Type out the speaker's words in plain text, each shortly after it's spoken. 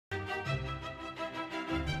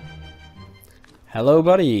Hello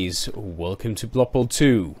buddies, welcome to Blood Bowl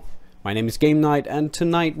 2. My name is Game Knight and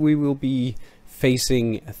tonight we will be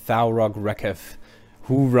facing ThalricRekef,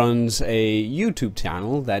 who runs a YouTube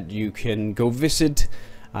channel that you can go visit.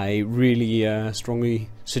 I really strongly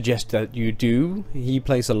suggest that you do. He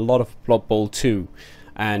plays a lot of Blood Bowl 2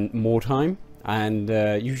 and more time, and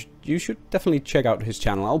you should definitely check out his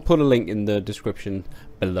channel. I'll put a link in the description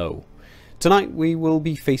below. Tonight we will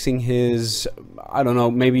be facing his, I don't know,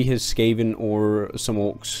 maybe his Skaven or some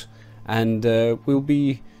orcs, and we'll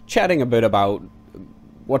be chatting a bit about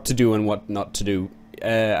what to do and what not to do.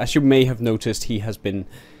 As you may have noticed, he has been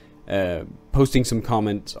posting some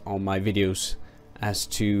comments on my videos as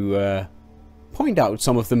to point out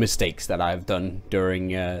some of the mistakes that I've done during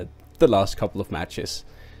the last couple of matches,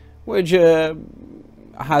 which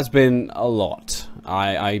has been a lot.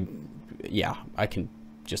 Yeah, I can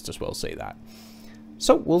just as well say that.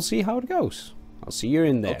 So we'll see how it goes. I'll see you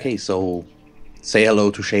in there. Okay, so say hello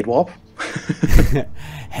to Shade Warp.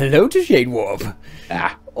 Hello to Shade Warp.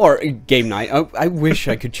 Ah. Or Game Night. I wish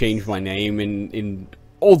I could change my name in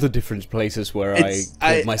all the different places where I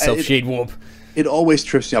call myself Shade Warp. It always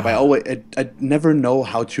trips me up. I never know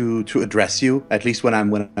how to address you. At least when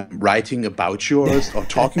I'm writing about you or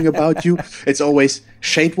talking about you, it's always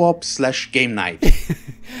Shade Warp / Game Night.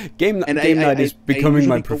 Game Night is becoming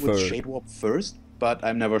my preferred. I usually go with Shade Warp first, but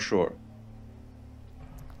I'm never sure.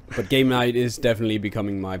 But Game Night is definitely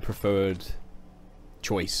becoming my preferred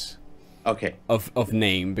choice. Okay. Of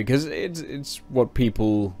name, because it's what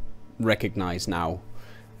people recognize now.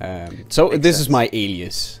 So this is my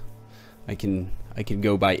alias. I can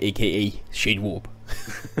go by AKA Shade Warp.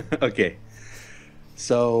 Okay.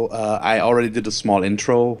 So I already did a small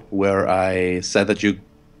intro where I said that you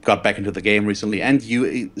got back into the game recently, and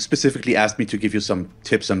you specifically asked me to give you some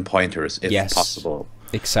tips and pointers if possible.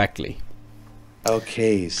 Exactly.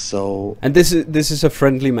 Okay, so and this is a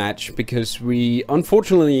friendly match because we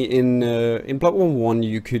unfortunately in Blood Bowl 1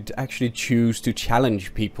 you could actually choose to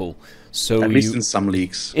challenge people. So at least in some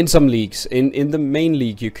leagues. In some leagues, in the main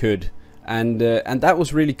league you could. And that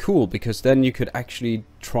was really cool because then you could actually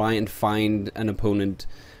try and find an opponent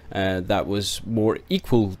that was more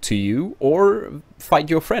equal to you, or fight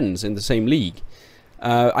your friends in the same league.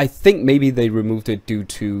 I think maybe they removed it due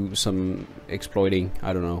to some exploiting.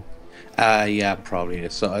 I don't know. Yeah, probably.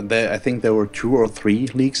 So I think there were 2 or 3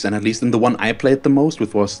 leagues, and at least in the one I played the most,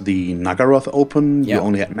 which was the Ragnarock Open, you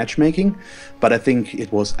only had matchmaking. But I think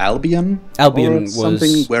it was Albion was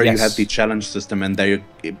something where you had the challenge system, and there,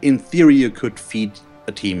 in theory, you could feed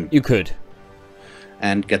a team. You could.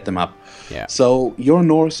 And get them up. Yeah. So your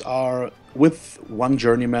Norse are with 1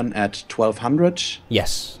 journeyman at 1200.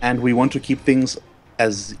 Yes. And we want to keep things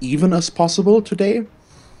as even as possible today.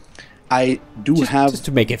 I do have just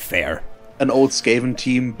to make it fair, an old Skaven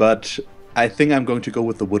team, but I think I'm going to go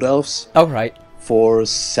with the Wood Elves. Oh, right. For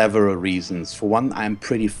several reasons. For one, I'm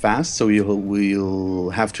pretty fast, so we'll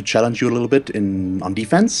have to challenge you a little bit on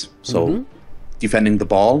defense. So defending the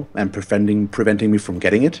ball and preventing me from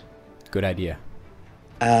getting it. Good idea.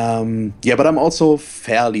 Yeah, but I'm also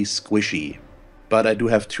fairly squishy. But I do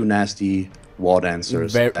have 2 nasty war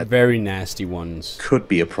dancers. Very nasty ones. Could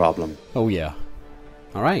be a problem. Oh yeah.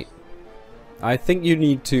 All right. I think you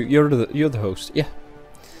need to. You're the host. Yeah.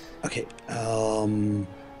 Okay.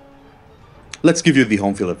 Let's give you the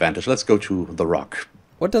home field advantage. Let's go to the rock.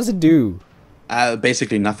 What does it do?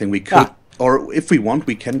 Basically nothing. We could, or if we want,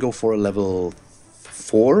 we can go for a level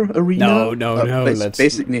 4 arena. No. Let's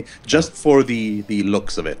basically just for the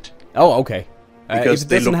looks of it. Oh, okay. Because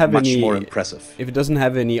they look much more impressive. If it doesn't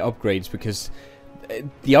have any upgrades, because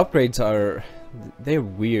the upgrades they're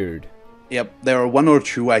weird. Yep, there are 1 or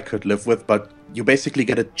 2 I could live with, but you basically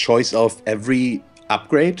get a choice of every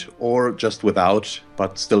upgrade or just without,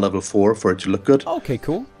 but still level 4 for it to look good. Okay,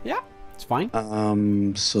 cool. Yeah, it's fine.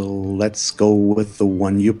 So let's go with the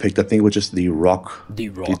one you picked, I think, which is the rock. The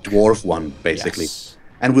dwarf one, basically. Yes.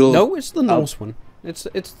 And we'll. No, it's the Norse one. It's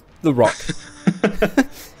the rock.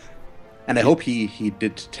 And I hope he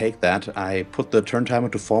did take that. I put the turn timer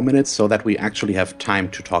to 4 minutes so that we actually have time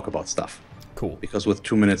to talk about stuff. Cool. Because with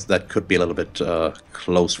 2 minutes, that could be a little bit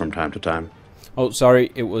close from time to time. Oh,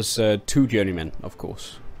 sorry. It was 2 journeymen, of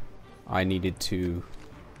course. I needed to.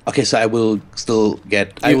 Okay, so I will still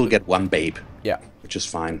get. I will get 1 babe. Yeah, which is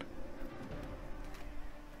fine.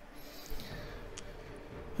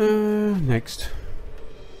 Next.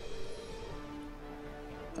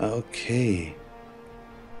 Okay.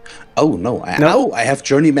 Oh no! I have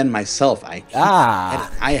journeyman myself. I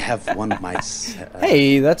have one myself.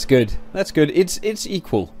 Hey, that's good. That's good. It's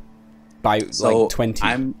equal by like 20.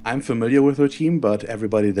 I'm familiar with her team, but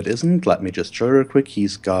everybody that isn't, let me just show real quick.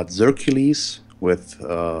 He's got Xercules, with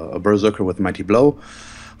a berserker with Mighty Blow.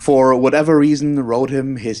 For whatever reason, rode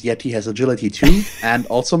him. His Yeti has agility 2 and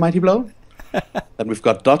also Mighty Blow. Then we've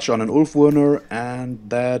got dodge on an Ulfwurner, and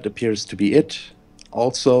that appears to be it.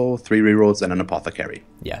 Also 3 rerolls and an apothecary.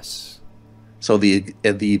 Yes. So the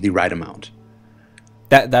right amount.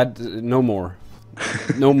 That no more.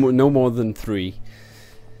 no more than 3.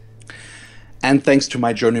 And thanks to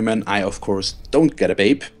my journeyman, I of course don't get a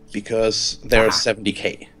babe because they're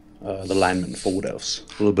 70k. The linemen for Wood Elves,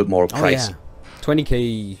 a little bit more pricey. Yeah.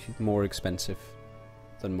 20k more expensive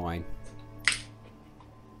than mine.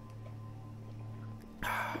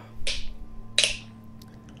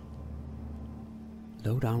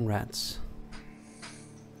 Low down rats.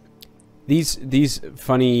 These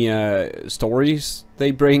funny stories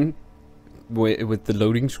they bring with the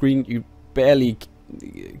loading screen, you barely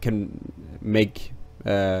can make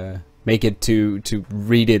it to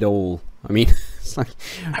read it all. I mean, it's like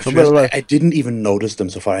I didn't even notice them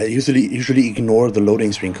so far. I usually ignore the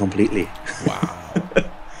loading screen completely. Wow.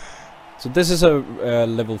 So this is a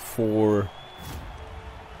level 4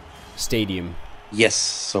 stadium. Yes,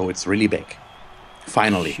 so it's really big.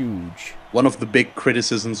 Finally. Huge. One of the big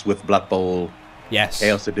criticisms with Blood Bowl, yes,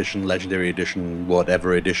 Chaos Edition, Legendary Edition,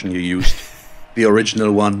 whatever edition you used, the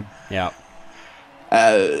original one. Yeah.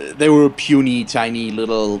 They were puny, tiny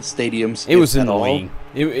little stadiums. It was annoying.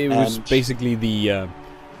 It was basically the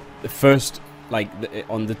first, like,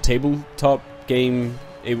 on the tabletop game,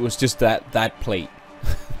 it was just that plate.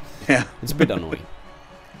 Yeah. It's a bit annoying.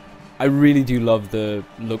 I really do love the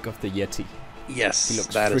look of the Yeti. Yes, he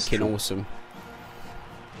looks that freaking awesome.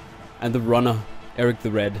 And the runner, Eric the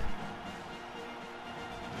Red.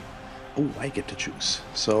 Oh, I get to choose.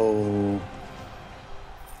 So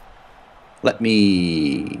let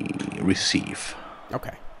me receive.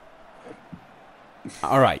 Okay.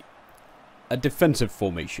 All right. A defensive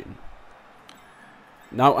formation.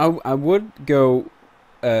 Now, I would go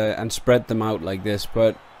and spread them out like this,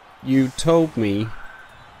 but you told me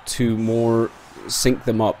to more sync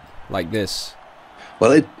them up like this.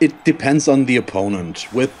 Well, it depends on the opponent.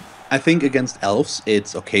 I think against Elves,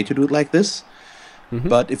 it's okay to do it like this. Mm-hmm.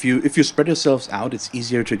 But if you spread yourselves out, it's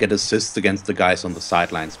easier to get assists against the guys on the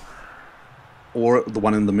sidelines. Or the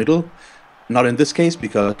one in the middle. Not in this case,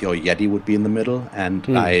 because your Yeti would be in the middle,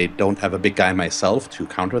 and I don't have a big guy myself to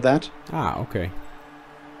counter that. Ah, okay.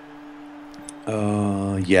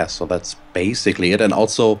 Yeah, so that's basically it. And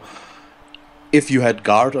also, if you had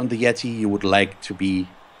guard on the Yeti, you would like to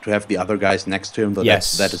have the other guys next to him, so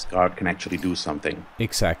yes, that his guard can actually do something.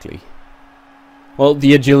 Exactly. Well,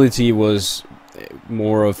 the agility was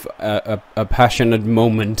more of a passionate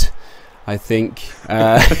moment, I think.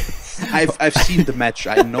 I've seen the match.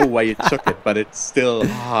 I know why you took it, but it's still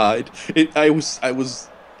hard. I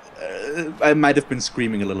might have been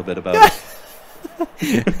screaming a little bit about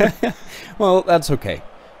it. Well, that's okay.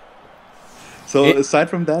 So aside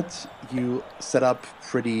from that, you set up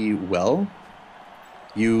pretty well.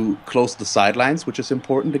 You close the sidelines, which is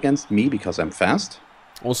important against me because I'm fast.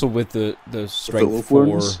 Also with the strength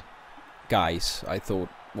 4 guys, I thought,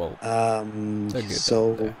 well,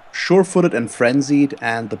 so sure-footed and frenzied,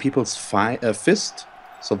 and the people's fist.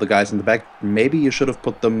 So the guys in the back, maybe you should have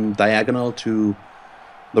put them diagonal to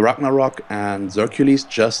the Ragnarock and Xercules,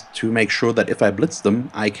 just to make sure that if I blitz them,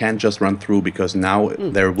 I can just run through, because now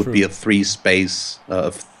there would be a 3-space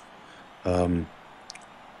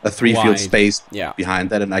a 3-field space behind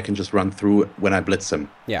that, and I can just run through when I blitz him.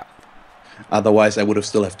 Yeah. Otherwise, I would have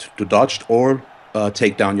still have to dodge or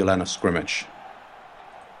take down your line of scrimmage.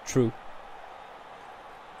 True.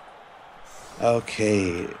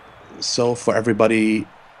 Okay, so for everybody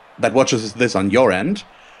that watches this on your end,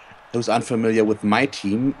 who's unfamiliar with my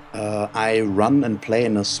team, I run and play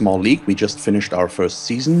in a small league. We just finished our first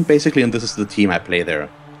season, basically, and this is the team I play there.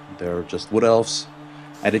 They're just Wood Elves.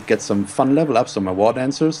 I did get some fun level ups on my War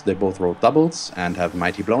Dancers. They both rolled doubles and have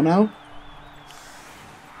Mighty Blow now.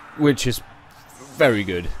 Which is very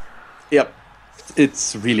good. Yep,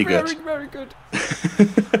 it's really good. Very good.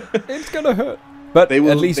 It's gonna hurt. But they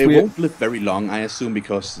will, at least they won't live very long, I assume,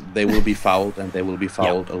 because they will be fouled, and they will be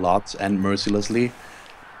fouled a lot and mercilessly.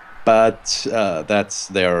 But that's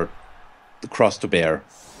their cross to bear.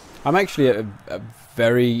 I'm actually a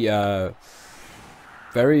very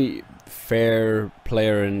very fair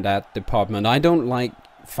player in that department. I don't like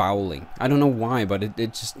fouling. I don't know why, but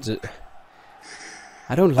it just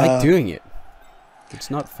I don't like doing it. It's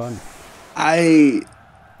not fun. I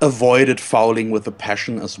avoided fouling with a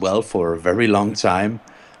passion as well for a very long time,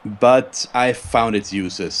 but I found its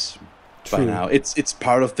uses by now. It's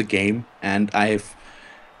part of the game, and I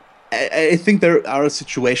think there are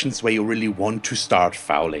situations where you really want to start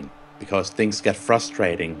fouling. because things get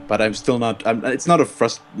frustrating. But I'm still not. It's not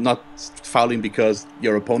not fouling because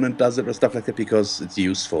your opponent does it or stuff like that, because it's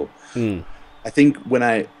useful. I think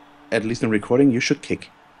at least in recording, you should kick.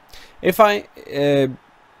 If I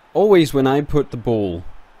always when I put the ball,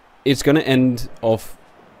 it's gonna end off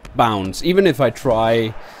bounds, even if I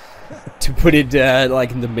try to put it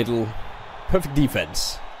like in the middle. Perfect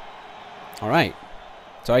defense. All right,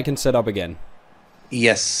 so I can set up again.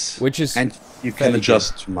 Yes, and you can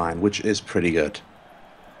adjust mine, which is pretty good.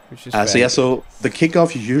 Which is so the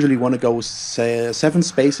kickoff, you usually want to go 7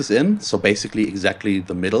 spaces in, so basically exactly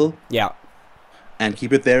the middle. Yeah. And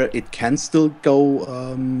keep it there. It can still go.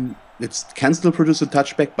 It can still produce a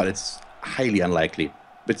touchback, but it's highly unlikely.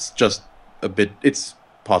 It's just a bit. It's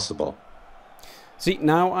possible. See,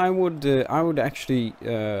 now I would actually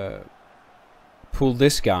pull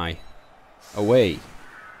this guy away.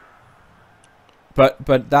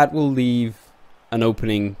 But that will leave an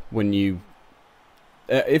opening when you.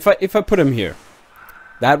 If I put him here,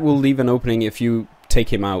 that will leave an opening if you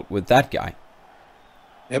take him out with that guy.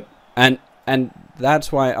 Yep. And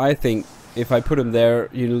that's why I think if I put him there,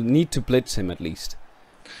 you'll need to blitz him at least.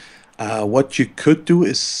 What you could do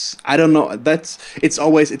is, I don't know.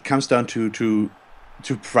 It comes down to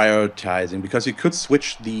prioritizing, because you could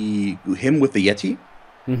switch him with the Yeti.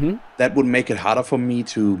 Mm-hmm. That would make it harder for me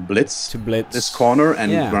to blitz this corner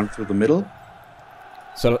and run through the middle.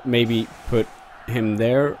 So maybe put him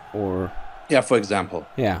there, or for example.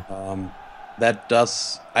 Yeah.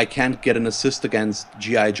 I can't get an assist against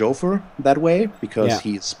G.I. Jofer that way, because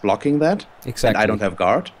he's blocking that. Exactly. And I don't have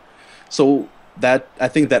guard. So I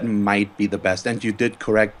think that might be the best. And you did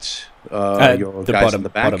correct your guys in the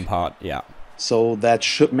back. Bottom part, yeah. So that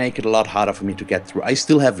should make it a lot harder for me to get through. I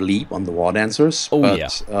still have leap on the War Dancers.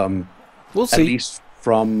 But, we'll see. At least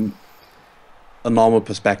from a normal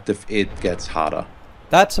perspective, it gets harder.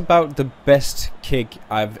 That's about the best kick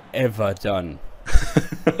I've ever done.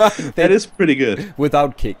 That is pretty good.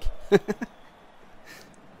 Without kick.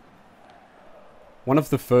 One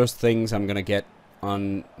of the first things I'm gonna get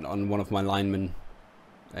on one of my linemen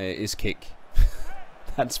is kick.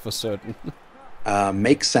 That's for certain.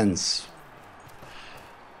 Makes sense.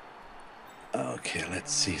 Okay,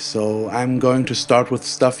 let's see. So I'm going to start with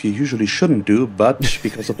stuff you usually shouldn't do, but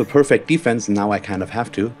because of the perfect defense, now I kind of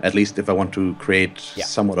have to, at least if I want to create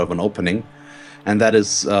somewhat of an opening. And that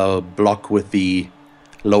is block with the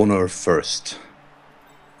loner first.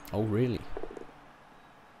 Oh, really?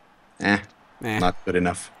 Not good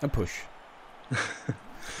enough. A push.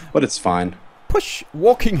 But it's fine. Push,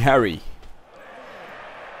 walking Harry.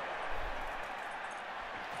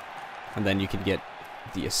 And then you can get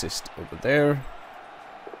the assist over there.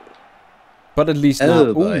 But at least now...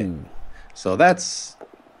 Ooh. So that's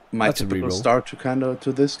my typical start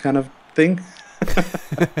to this kind of thing.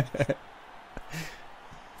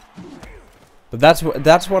 But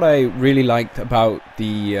that's what I really liked about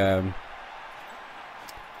the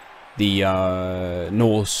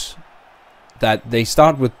Norse, that they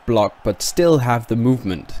start with block but still have the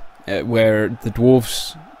movement, where the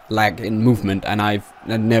dwarves lack in movement, and I've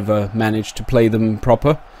never managed to play them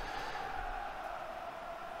proper.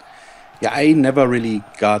 Yeah, I never really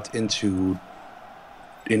got into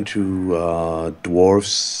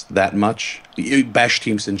dwarves that much. Bash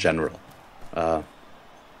teams in general. I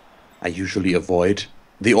usually avoid.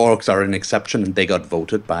 The orcs are an exception, and they got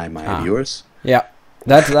voted by my viewers. Yeah,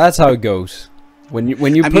 that's how it goes. When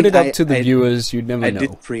you put it up to the viewers, you never know. I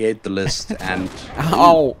did create the list, and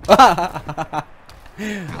oh, I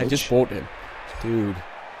just bought him, dude.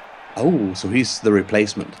 Oh, so he's the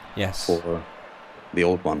replacement. Yes. For the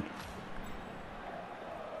old one.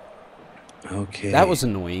 Okay. That was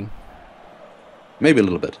annoying. Maybe a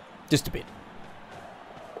little bit. Just a bit.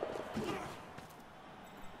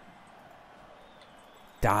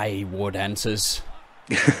 Die, war dancers.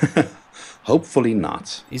 Hopefully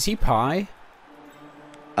not. Is he pi?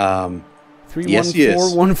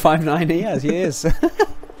 314159. Yes, he is.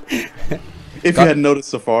 If you hadn't noticed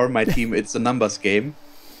so far, my team, it's a numbers game.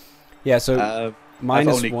 Yeah, so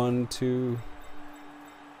minus 1, 2,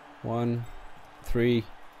 1, 3,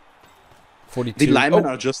 42. The linemen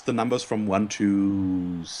are just the numbers from 1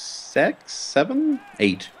 to 6, 7,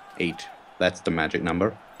 8. 8. That's the magic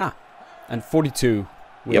number. Ah, and 42.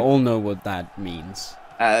 We all know what that means.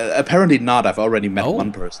 Apparently not. I've already met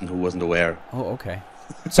one person who wasn't aware. Oh, okay.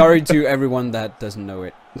 Sorry to everyone that doesn't know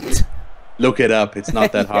it. Look it up. It's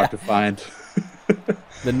not that hard to find.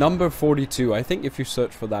 The number 42. I think if you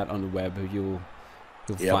search for that on the web, you'll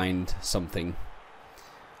find something.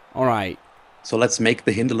 All right. So let's make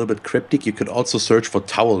the hint a little bit cryptic. You could also search for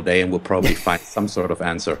Towel Day, and we'll probably find some sort of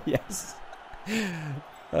answer. Yes.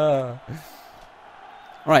 Right,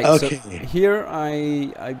 okay. so here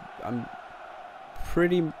I'm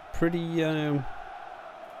pretty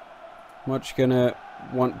much gonna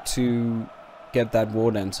want to get that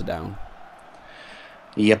war dancer down.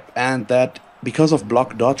 Yep, and that, because of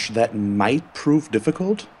block dodge, that might prove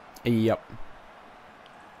difficult. Yep.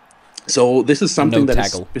 So this is something No that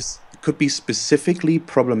tackle. could be specifically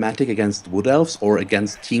problematic against wood elves or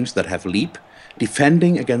against teams that have leap.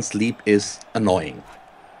 Defending against leap is annoying.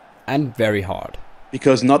 And very hard.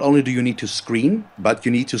 Because not only do you need to screen, but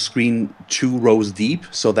you need to screen 2 rows deep,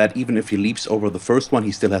 so that even if he leaps over the first one,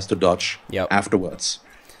 he still has to dodge afterwards.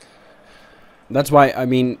 That's why, I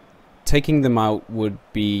mean, taking them out would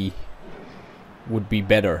be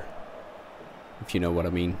better, if you know what I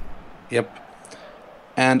mean. Yep.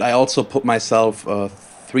 And I also put myself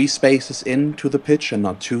 3 spaces into the pitch and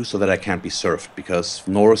not 2, so that I can't be surfed, because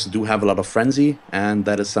Norse do have a lot of frenzy, and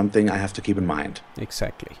that is something I have to keep in mind.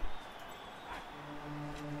 Exactly.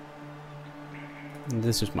 And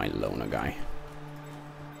this is my loner guy.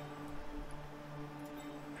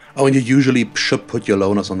 Oh, and you usually should put your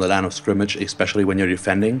loners on the line of scrimmage, especially when you're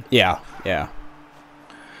defending. Yeah, yeah.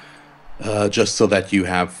 Just so that you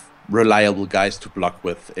have reliable guys to block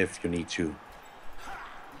with if you need to.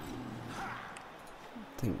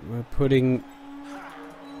 I think we're putting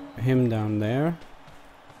him down there.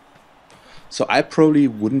 So I probably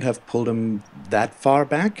wouldn't have pulled him that far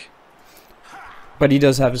back. But he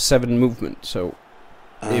does have a 7 movement, so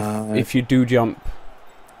if you do jump,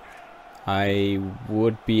 I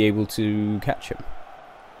would be able to catch him.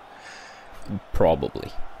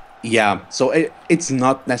 Probably. Yeah, so it's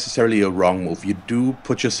not necessarily a wrong move. You do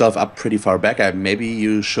put yourself up pretty far back. Maybe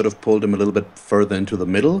you should have pulled him a little bit further into the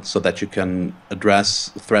middle so that you can address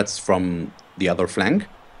threats from the other flank.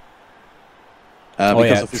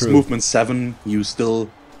 Because of his movement 7, you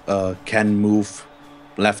still can move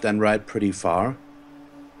left and right pretty far.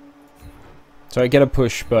 So I get a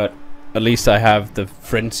push, but at least I have the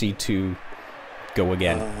frenzy to go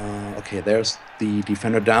again. Okay, there's the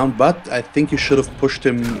defender down, but I think you should have pushed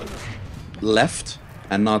him left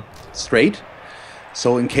and not straight.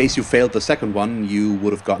 So in case you failed the second one, you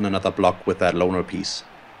would have gotten another block with that loner piece.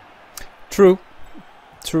 True.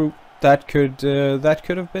 True. That could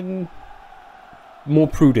have been more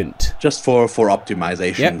prudent. Just for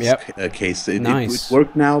optimization's case. It would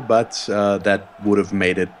work now, but that would have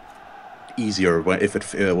made it easier if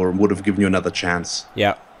it or would have given you another chance.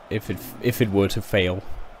 Yeah, if it were to fail.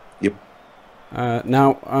 Yep.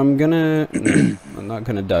 Now I'm gonna I'm not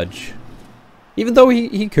gonna dodge, even though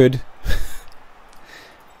he could.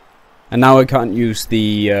 And now I can't use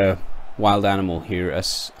the wild animal here,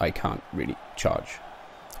 as I can't really charge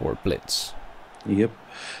or blitz. Yep.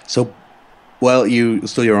 So, well,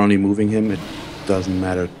 you're only moving him. It doesn't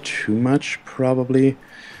matter too much, probably.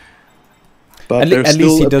 But there's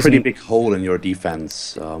still a pretty big hole in your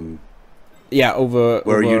defense. Yeah, over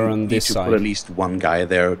you on need this to side. put at least one guy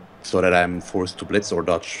there so that I'm forced to blitz or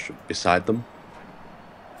dodge beside them.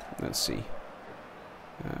 Let's see.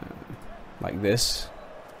 Like this.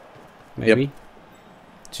 Maybe. Yep.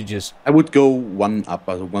 To just... I would go one up,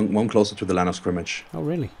 one closer to the line of scrimmage. Oh,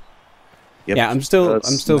 really? Yep. Yeah, I'm still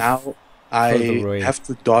now I have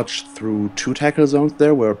to dodge through 2 tackle zones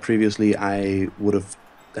there, where previously I would have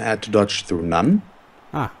had to dodge through none.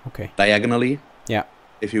 Ah, okay. Diagonally. Yeah.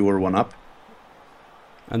 If you were one up.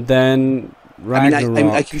 And then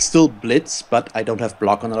Ragnarock. I can still blitz, but I don't have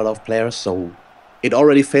block on a lot of players, so it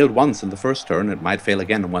already failed once in the first turn. It might fail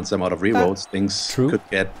again, and once I'm out of rerolls, things could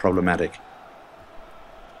get problematic.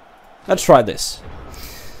 Let's try this.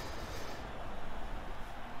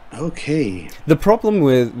 Okay. The problem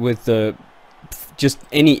with the just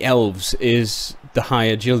any elves is the high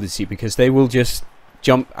agility, because they will just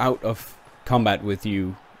jump out of combat with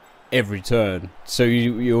you every turn. So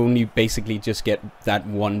you only basically just get that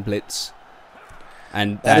one blitz,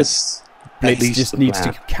 and that blitz just needs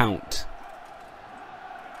to count.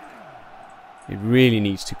 It really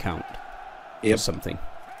needs to count for something.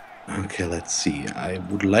 Okay, let's see. I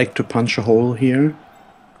would like to punch a hole here.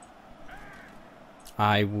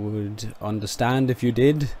 I would understand if you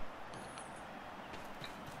did.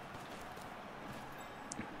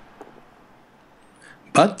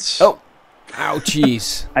 But... Oh!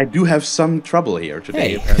 Ouchies. I do have some trouble here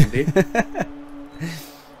today, apparently.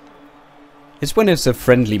 It's when it's a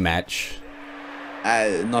friendly match.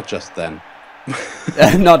 Not just then.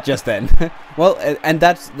 Not just then. Well, and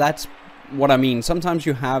that's what I mean. Sometimes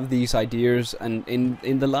you have these ideas, and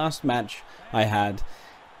in the last match I had,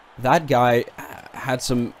 that guy had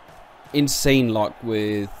some insane luck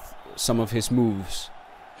with some of his moves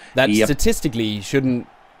that statistically shouldn't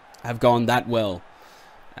have gone that well.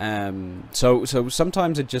 So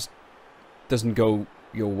sometimes it just doesn't go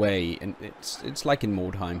your way, and it's like in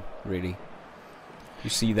Mordheim, really. You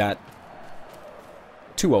see that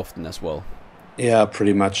too often as well. Yeah,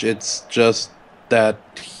 pretty much. It's just that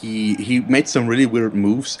he made some really weird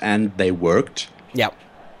moves and they worked. Yeah.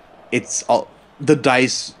 It's all the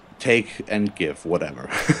dice take and give, whatever.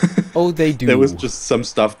 Oh, they do. There was just some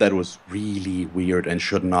stuff that was really weird and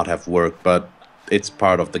should not have worked, but it's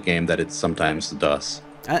part of the game that it sometimes does.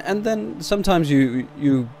 And then sometimes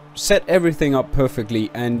you set everything up perfectly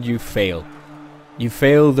and you fail. You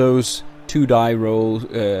fail those 2 die rolls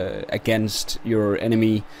against your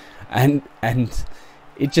enemy, and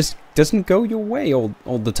it just doesn't go your way all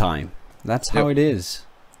the time. That's how it is.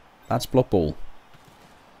 That's Blood Bowl.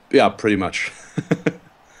 Yeah, pretty much.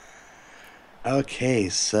 Okay,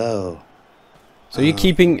 so you're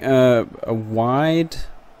keeping a wide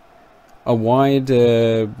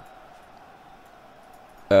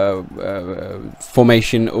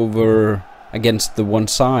formation over against the one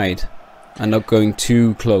side, and not going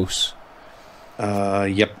too close.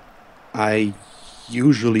 Yep. I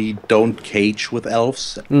usually don't cage with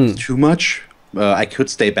elves too much. I could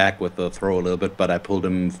stay back with the throw a little bit, but I pulled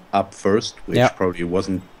him up first, which probably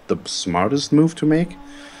wasn't the smartest move to make.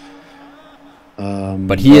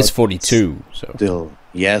 But he is 42, so... Still,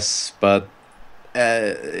 yes, but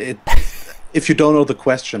if you don't know the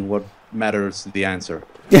question, what matters the answer?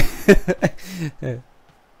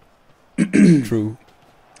 True.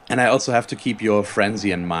 And I also have to keep your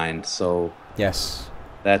frenzy in mind, so... Yes.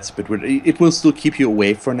 That's a bit weird. It will still keep you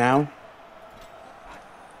away for now.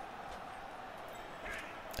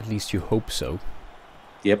 At least you hope so.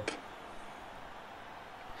 Yep.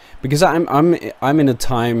 Because I'm in a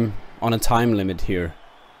time on a time limit here,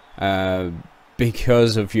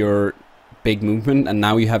 because of your big movement, and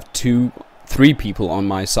now you have 3 people on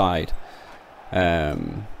my side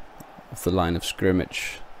of the line of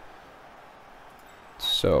scrimmage.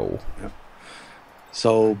 So. Yep.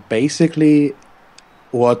 So basically,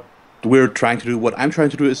 what I'm trying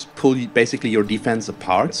to do is pull basically your defense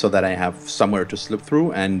apart so that I have somewhere to slip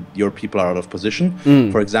through and your people are out of position.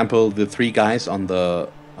 For example, the 3 guys on the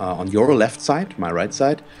on your left side, my right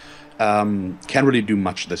side, can't really do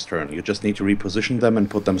much this turn. You just need to reposition them and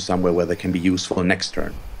put them somewhere where they can be useful next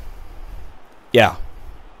turn. Yeah,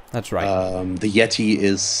 that's right. The Yeti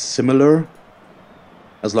is similar.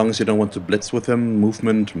 As long as you don't want to blitz with him,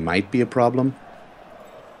 movement might be a problem.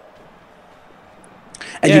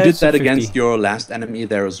 And you did that against your last enemy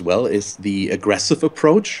there as well, is the aggressive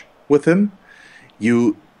approach with him.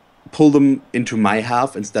 You pull them into my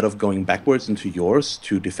half instead of going backwards into yours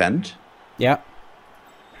to defend. Yeah.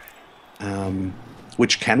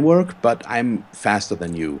 Which can work, but I'm faster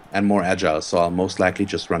than you and more agile, so I'll most likely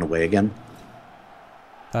just run away again.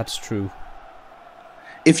 That's true.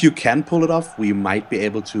 If you can pull it off, we might be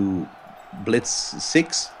able to blitz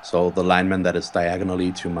 6, so the lineman that is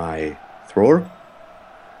diagonally to my thrower,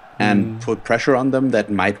 and put pressure on them.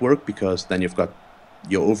 That might work, because then you've got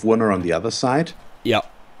your Ulfwurner on the other side. Yeah.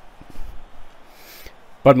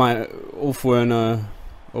 But my Ulfwurner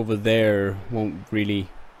over there won't really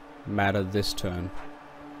matter this turn.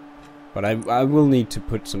 But I will need to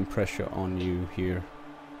put some pressure on you here.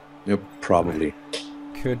 Yep, probably.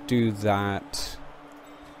 Could do that.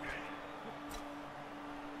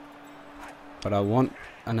 But I want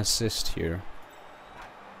an assist here.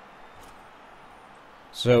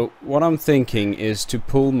 So what I'm thinking is to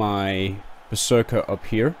pull my Berserker up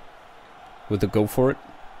here with the go for it.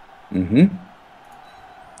 And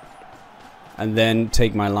then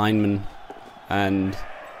take my lineman and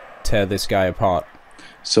tear this guy apart.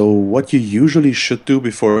 So what you usually should do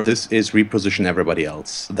before this is reposition everybody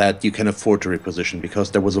else that you can afford to reposition,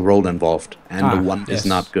 because there was a roll involved, and the one is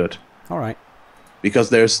not good. Alright.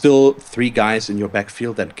 Because there's still 3 guys in your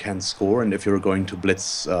backfield that can score, and if you're going to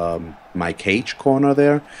blitz my cage corner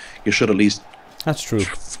there, you should at least That's true.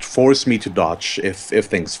 Force me to dodge if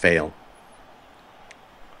things fail.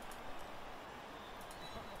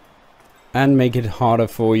 And make it harder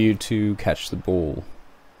for you to catch the ball.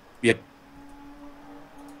 Yeah.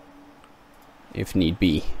 If need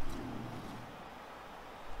be.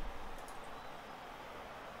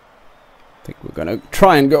 I think we're gonna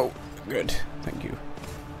try and go. Good, thank you.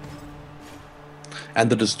 And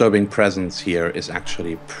the disturbing presence here is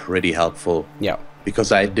actually pretty helpful. Yeah.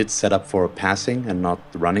 Because I did set up for passing and not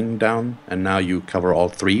running down, and now you cover all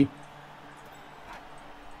 3.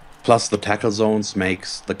 Plus the tackle zones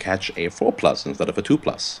makes the catch a 4+ instead of a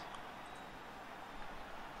 2+.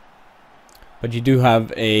 But you do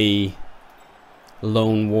have a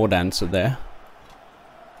lone war dancer there.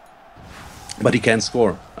 But he can't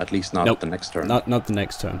score, at least not nope. the next turn. Not the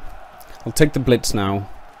next turn. I'll take the blitz now.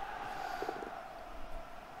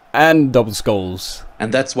 And double skulls.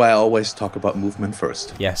 And that's why I always talk about movement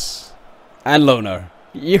first. Yes. And loner.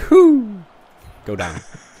 Yoo-hoo! Go down.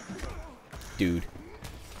 Dude.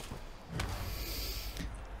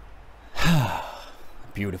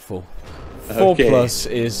 Beautiful. 4 plus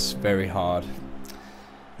is very hard.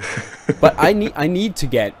 But I need to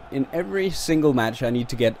get, in every single match, I need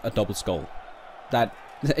to get a double skull. That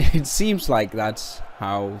it seems like that's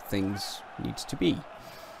how things need to be.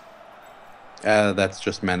 That's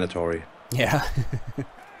just mandatory. Yeah.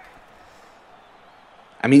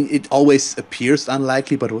 I mean, it always appears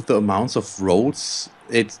unlikely, but with the amounts of rolls,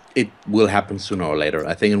 it will happen sooner or later.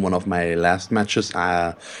 I think in one of my last matches,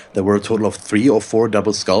 there were a total of 3 or 4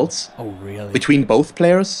 double skulls. Oh, really? Between both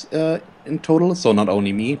players in total, so not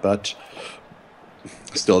only me, but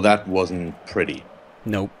still, that wasn't pretty.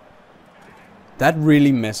 Nope. That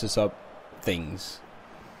really messes up things.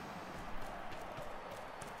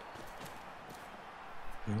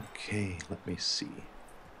 Okay, let me see.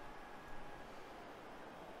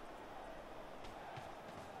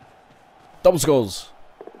 Double skulls.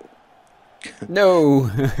 No.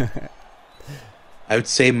 I would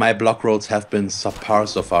say my block rolls have been subpar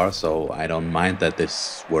so far, so I don't mind that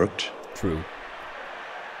this worked. True.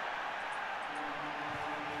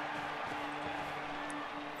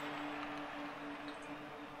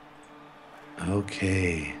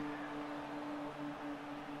 Okay.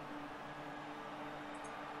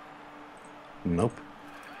 Nope.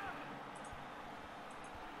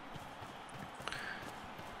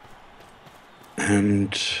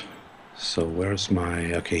 And so where's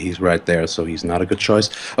my... Okay, he's right there, so he's not a good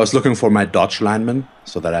choice. I was looking for my dodge lineman,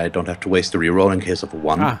 so that I don't have to waste a reroll in case of a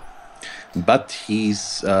 1. Ah. But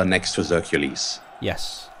he's next to Hercules.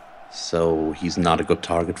 Yes. So he's not a good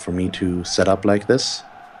target for me to set up like this.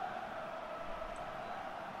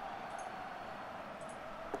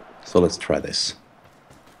 So let's try this.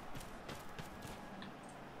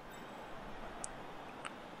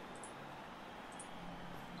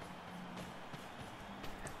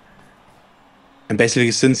 And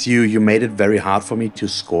basically, since you made it very hard for me to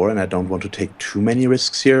score, and I don't want to take too many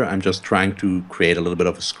risks here, I'm just trying to create a little bit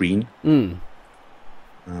of a screen. And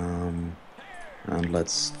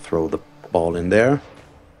let's throw the ball in there.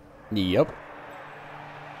 Yep.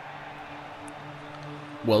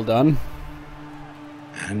 Well done.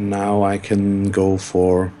 And now I can go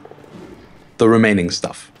for the remaining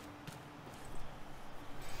stuff.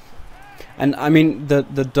 And I mean, the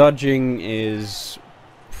dodging is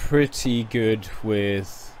pretty good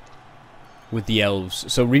with the elves.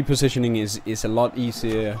 So repositioning is a lot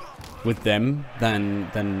easier with them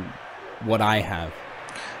than what I have.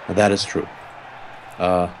 That is true.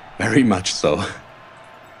 Very much so.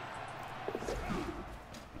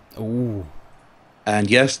 Ooh.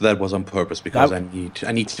 And yes, that was on purpose because I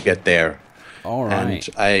need to get there. All right.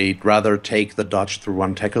 And I'd rather take the dodge through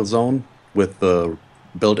 1 tackle zone with the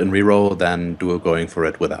built-in reroll than do a going for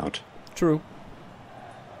it without. True.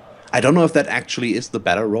 I don't know if that actually is the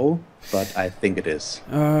better roll, but I think it is.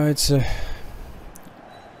 It's a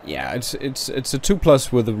it's a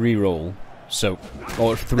 2+ with a reroll. So,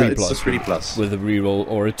 or 3+. It's a 3+ with a reroll,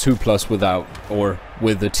 or a 2+ without, or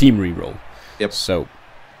with a team reroll. Yep. So,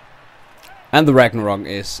 and the Ragnarock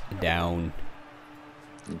is down.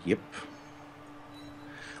 Yep.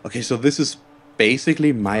 Okay, so this is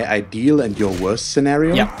basically my ideal and your worst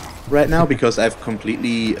scenario right now, because I've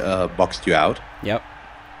completely boxed you out. Yep.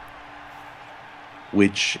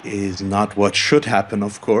 Which is not what should happen,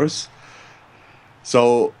 of course.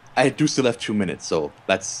 So I do still have 2 minutes, so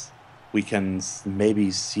we can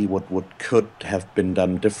maybe see what could have been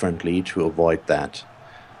done differently to avoid that.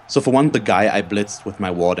 So for one, the guy I blitzed with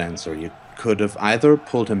my War Dancer, you could have either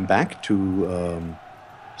pulled him back to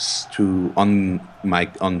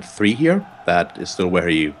on 3 here. That is still where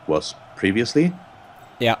he was previously.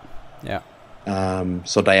 Yeah, yeah.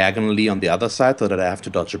 So diagonally on the other side, so that I have to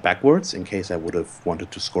dodge it backwards in case I would have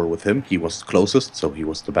wanted to score with him. He was closest, so he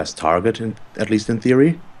was the best target, at least in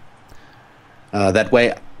theory. That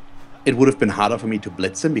way, it would have been harder for me to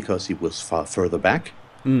blitz him because he was far further back.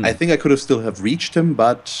 I think I could have still have reached him,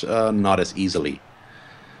 but not as easily.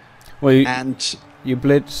 Well, you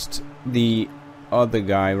blitzed the other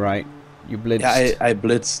guy, right? You blitzed. Yeah, I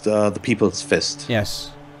blitzed the People's Fist.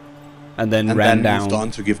 Yes. And then ran down. Moved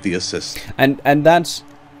on to give the assist. And that's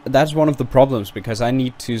one of the problems, because I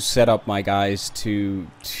need to set up my guys to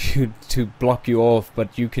block you off,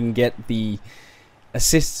 but you can get the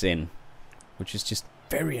assists in, which is just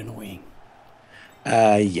very annoying.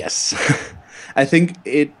 Yes. I think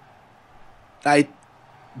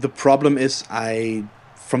The problem is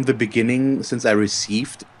from the beginning, since I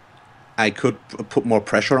received, I could put more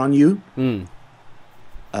pressure on you.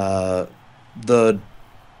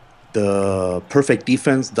 The perfect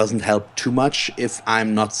defense doesn't help too much if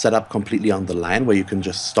I'm not set up completely on the line where you can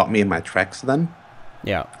just stop me in my tracks then.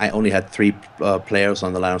 Yeah. I only had 3 players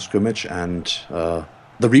on the line of scrimmage, and the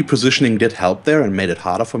repositioning did help there and made it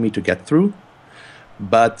harder for me to get through.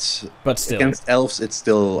 But still, against elves, it's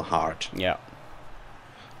still hard. Yeah.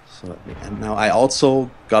 So and now I also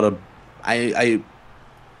got I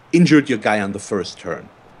injured your guy on the first turn.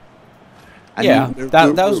 I mean,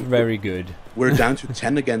 that was very good. We're down to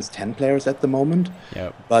 10 against 10 players at the moment.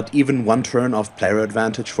 Yeah. But even one turn of player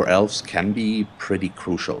advantage for elves can be pretty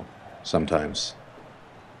crucial sometimes.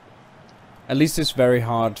 At least it's very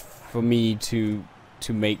hard for me to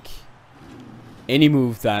make any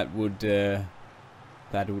move that would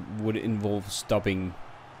involve stopping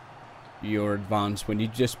your advance when you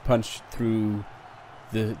just punch through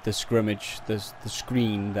the scrimmage, the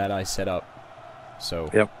screen that I set up. So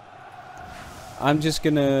yep. I'm just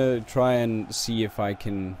gonna try and see if I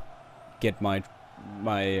can get my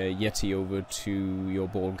Yeti over to your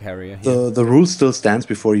ball carrier here. The rule still stands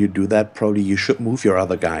before you do that. Probably you should move your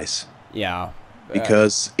other guys. Yeah.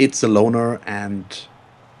 Because it's a loner and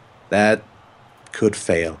that could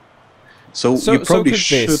fail. So you probably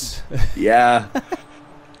should. Yeah.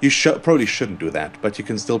 You probably shouldn't do that, but you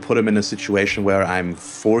can still put him in a situation where I'm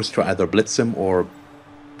forced to either blitz him or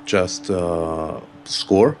just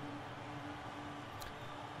score.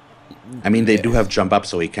 I mean, they do have jump up,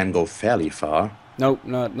 so he can go fairly far. No,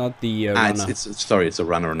 not the runner. Sorry, it's a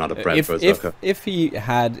runner, not a berserker. If he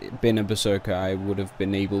had been a berserker, I would have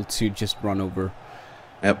been able to just run over.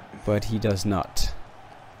 Yep. But he does not.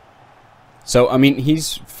 So, I mean,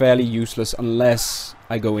 he's fairly useless unless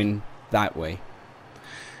I go in that way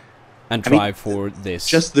and try for this.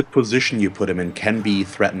 Just the position you put him in can be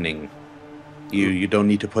threatening. You don't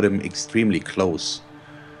need to put him extremely close.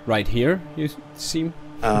 Right here, you seem?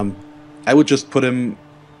 I would just put him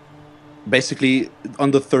basically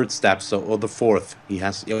on the 3rd step, or the 4th. He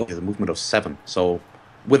has a movement of 7, so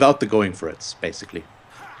without the going for it, basically.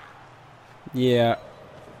 Yeah.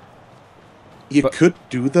 You could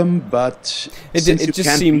do them, but since you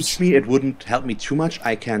can't reach me, it wouldn't help me too much.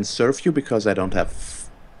 I can serve you because I don't have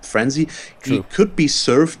frenzy. True. He could be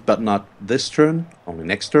served, but not this turn, only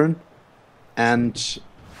next turn. And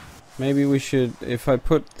maybe we should, if I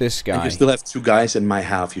put this guy... And you still have 2 guys in my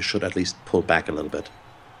half, you should at least pull back a little bit.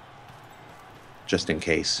 Just in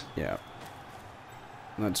case. Yeah.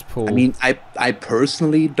 Let's pull... I mean, I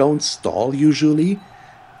personally don't stall usually,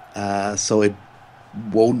 so it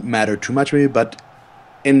won't matter too much maybe, but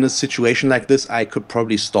in a situation like this, I could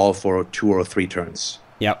probably stall for 2 or 3 turns.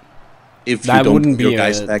 Yep. If you don't put your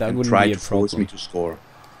guys back and try to force me to score.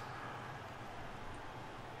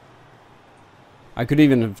 I could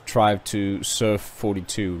even have tried to serve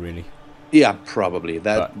 42, really. Yeah, probably.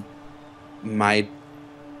 That might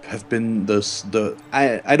have been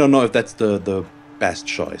I don't know if that's the best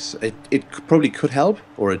choice. It probably could help,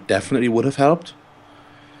 or it definitely would have helped.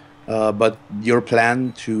 But your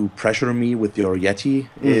plan to pressure me with your Yeti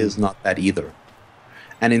is not that either.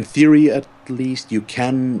 And in theory, at least, you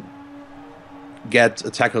can get a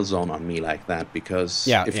tackle zone on me like that, because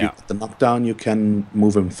if you get the knockdown, you can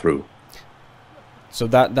move him through. So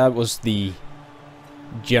that was the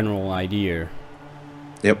general idea.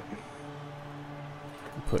 Yep.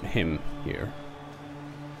 Put him here.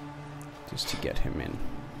 Just to get him in.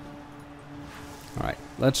 Alright,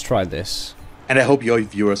 let's try this. And I hope your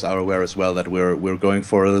viewers are aware as well that we're going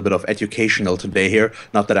for a little bit of educational today here.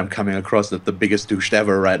 Not that I'm coming across as the biggest douche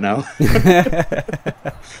ever right now.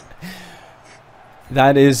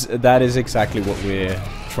 That is exactly what we're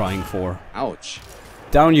trying for. Ouch.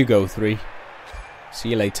 Down you go, 3.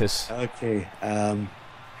 See you later. Okay.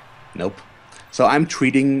 Nope. So I'm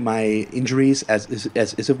treating my injuries as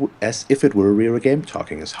if it were a real game.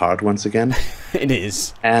 Talking is hard once again. It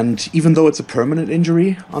is. And even though it's a permanent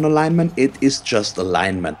injury on alignment, it is just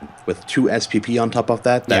alignment. With 2 SPP on top of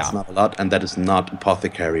that, that's not a lot, and that is not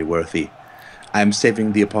apothecary worthy. I'm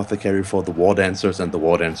saving the apothecary for the war dancers and the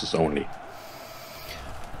war dancers only.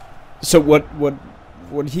 So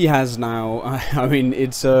what he has now, I mean,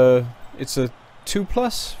 it's a 2+,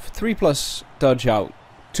 3+ dodge out,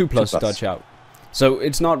 2+ dodge out. So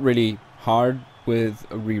it's not really hard with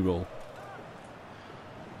a reroll.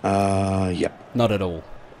 Yep. Not at all.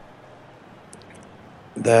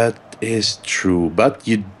 That is true, but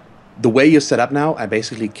the way you're set up now, I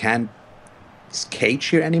basically can't cage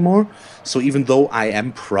here anymore. So even though I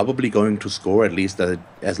am probably going to score, at least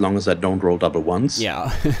as long as I don't roll double ones.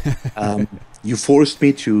 Yeah. you forced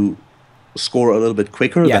me to score a little bit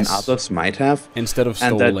quicker than others might have. Instead of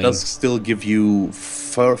stalling. And that does still give you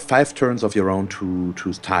 5 turns of your own to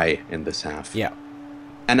tie in this half. Yeah.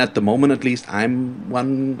 And at the moment, at least, I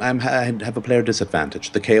have a player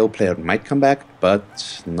disadvantage. The KO player might come back,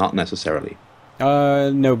 but not necessarily.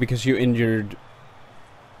 No, because you injured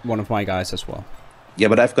one of my guys as well. Yeah,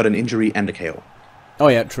 but I've got an injury and a KO. Oh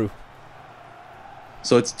yeah, true.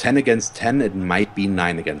 So it's 10 against 10. It might be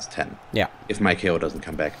 9 against 10. Yeah. If my KO doesn't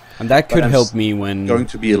come back. And that could help me when... going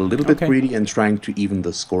to be a little bit greedy and trying to even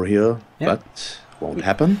the score here, but won't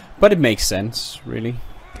happen. But it makes sense, really.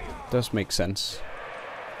 It does make sense.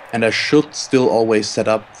 And I should still always set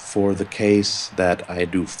up for the case that I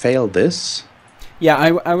do fail this. Yeah,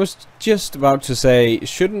 I was just about to say,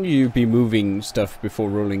 shouldn't you be moving stuff before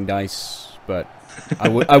rolling dice? But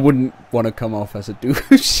I wouldn't want to come off as a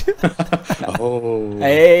douche. Oh.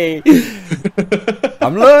 Hey!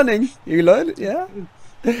 I'm learning. You learn it, yeah?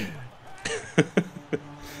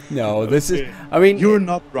 No, this is... I mean... You're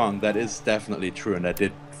not wrong. That is definitely true, and I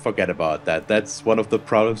did forget about that. That's one of the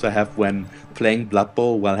problems I have when playing Blood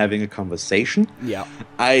Bowl while having a conversation. Yeah.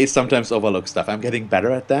 I sometimes overlook stuff. I'm getting better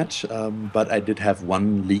at that, but I did have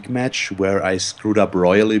one league match where I screwed up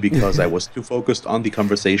royally because I was too focused on the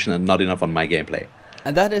conversation and not enough on my gameplay.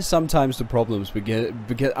 And that is sometimes the problems because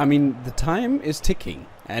I mean the time is ticking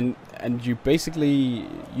and you basically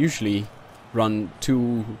usually run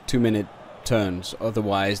 2-minute turns,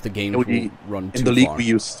 otherwise the game will run too far. In the league we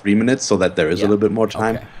use 3 minutes so that there is a little bit more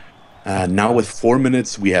time. Okay. Now with 4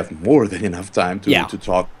 minutes we have more than enough time to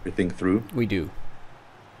talk everything through. We do.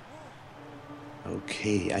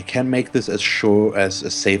 Okay, I can make this as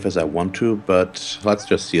safe as I want to, but let's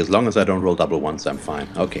just see. As long as I don't roll double ones, I'm fine.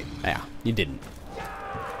 Okay. Yeah, you didn't.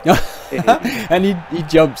 And he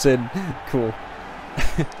jumps in. Cool.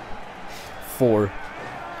 4.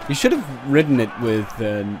 You should have written it with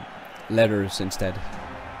letters instead.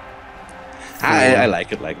 I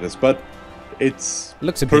like it like this, but it's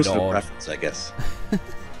looks a personal bit preference, I guess.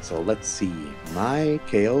 So let's see. My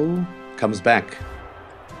KO comes back.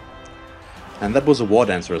 And that was a war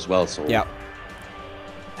dancer as well, so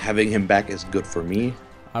having him back is good for me.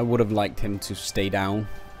 I would have liked him to stay down.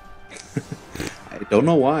 I don't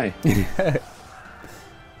know why.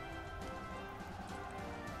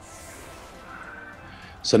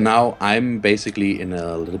 So now I'm basically in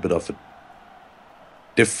a little bit of a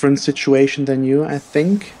different situation than you, I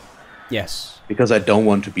think. Yes. Because I don't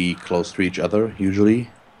want to be close to each other,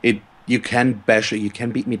 usually. You can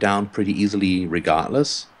beat me down pretty easily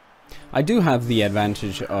regardless. I do have the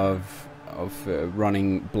advantage of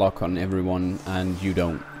running block on everyone, and you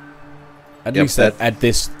don't. At least at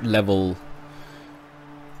this level,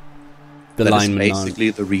 the linemen That is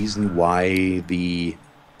basically the reason why the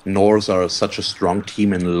Norse are such a strong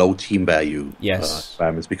team in low team value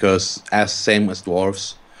environments, because same as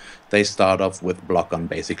dwarves, they start off with block on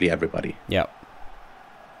basically everybody. Yeah.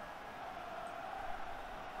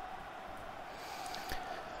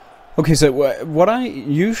 Okay, so what I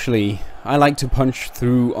like to punch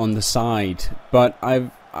through on the side, but I've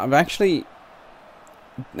actually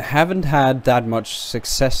haven't had that much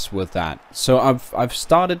success with that. So I've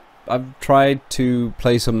tried to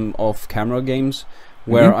play some off-camera games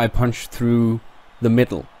where I punch through the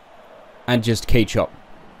middle and just cage up.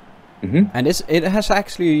 And it has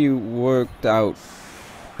actually worked out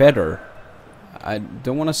better. I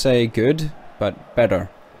don't want to say good, but better.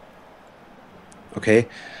 Okay,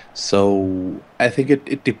 so I think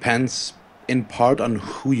it depends in part on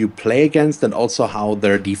who you play against and also how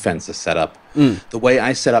their defense is set up. The way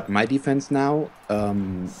I set up my defense now,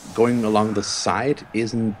 going along the side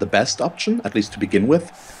isn't the best option, at least to begin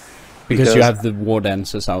with. Because you have the war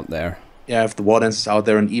dancers out there. Yeah, I have the war dancers out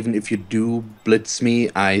there, and even if you do blitz me,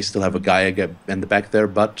 I still have a guy in the back there,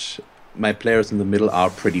 but my players in the middle are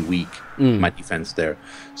pretty weak, my defense there.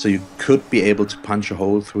 So you could be able to punch a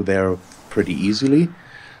hole through there pretty easily.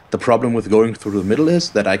 The problem with going through the middle is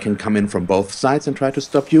that I can come in from both sides and try to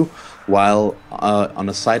stop you, while on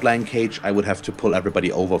a sideline cage I would have to pull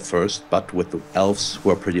everybody over first, but with the elves who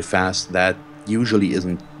are pretty fast, that usually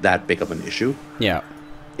isn't that big of an issue. Yeah.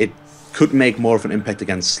 It could make more of an impact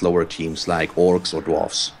against slower teams like orcs or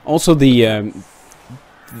dwarves. Also the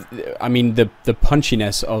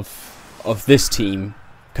punchiness of this team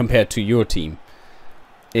compared to your team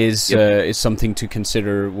is something to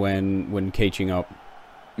consider when caging up.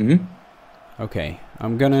 Okay,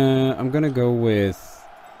 I'm gonna go with.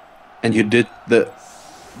 And you did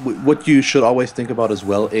what you should always think about as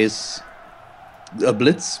well is a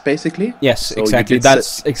blitz, basically. Yes, so exactly.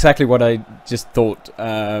 That's exactly what I just thought.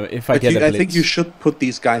 If I get a blitz, I think you should put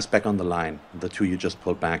these guys back on the line. The two you just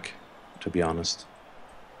pulled back. to be honest.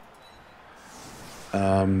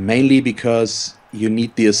 Mainly because you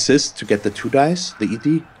need the assist to get the 2 dice, the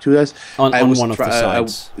ED 2 dice. On one of the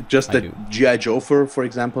sides. Just that G.I. Jofer, for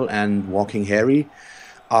example, and Walking Harry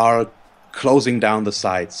are closing down the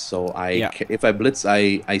sides. So if I blitz,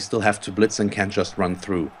 I still have to blitz and can't just run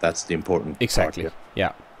through. That's the important part here.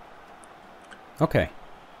 Yeah. Okay.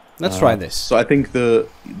 Let's try this. So I think the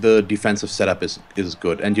defensive setup is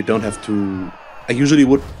good, and you don't have to. I usually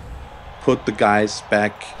would put the guys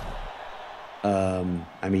back.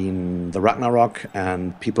 I mean, the Ragnarock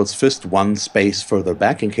and People's Fist 1 space further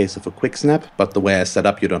back in case of a quick snap. But the way I set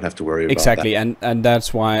up, you don't have to worry about that. Exactly, and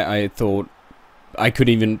that's why I thought I could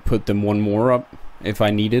even put them 1 more up if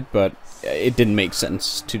I needed, but it didn't make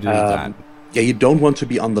sense to do that. Yeah, you don't want to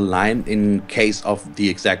be on the line in case of the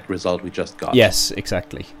exact result we just got. Yes,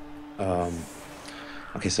 exactly.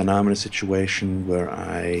 Okay, so now I'm in a situation where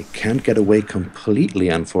I can't get away completely,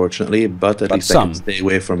 unfortunately, but at least I can stay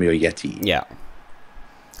away from your Yeti. Yeah.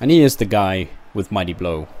 And he is the guy with Mighty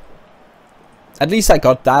Blow. At least I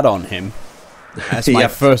got that on him as my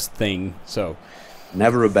first thing, so...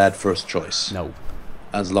 Never a bad first choice. No.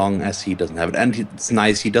 As long as he doesn't have it. And it's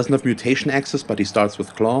nice, he doesn't have mutation access, but he starts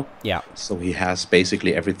with Claw. Yeah. So he has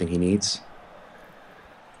basically everything he needs.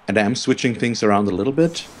 And I am switching things around a little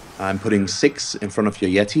bit. I'm putting 6 in front of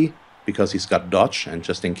your Yeti because he's got dodge, and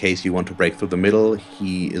just in case you want to break through the middle,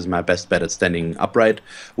 he is my best bet at standing upright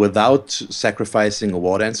without sacrificing a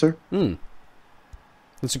War Dancer.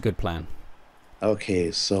 That's a good plan.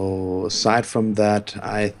 Okay, so aside from that,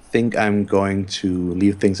 I think I'm going to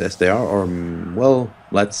leave things as they are, or, well,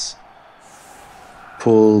 let's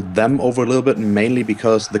pull them over a little bit, mainly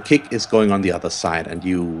because the kick is going on the other side, and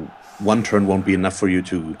 1 turn won't be enough for you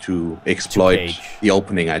to exploit the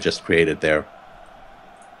opening I just created there.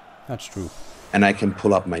 That's true. And I can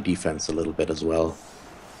pull up my defense a little bit as well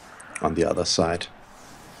on the other side.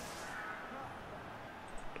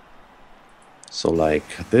 So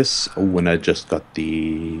like this. Oh, when I just got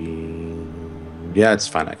the... Yeah, it's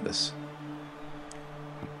fine like this.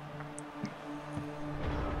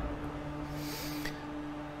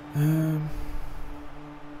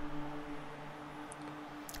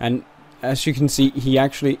 And as you can see, he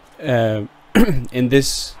actually, in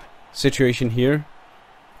this situation here,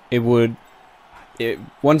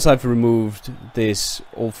 once I've removed this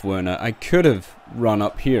Ulfwerner, I could have run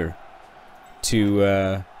up here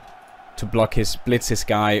to blitz his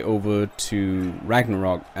guy over to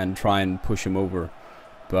Ragnarock and try and push him over.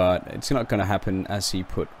 But it's not going to happen as he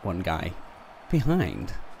put 1 guy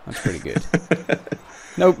behind. That's pretty good.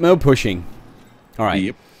 No pushing. All right.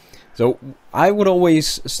 Yep. So I would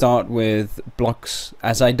always start with blocks,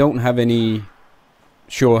 as I don't have any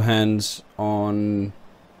sure hands on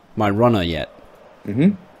my runner yet.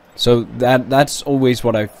 So that's always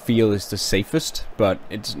what I feel is the safest, but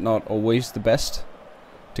it's not always the best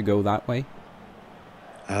to go that way.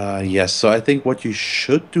 Yes, so I think what you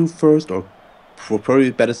should do first, or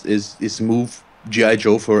probably better, is move G.I.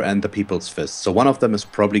 Jofer and the People's Fist. So one of them is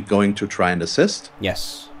probably going to try and assist.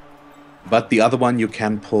 Yes. But the other one you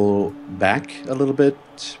can pull back a little bit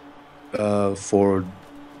for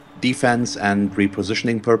defense and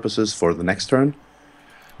repositioning purposes for the next turn.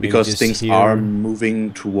 Because things are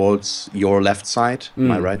moving towards your left side,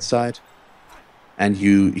 my right side. And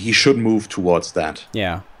he should move towards that.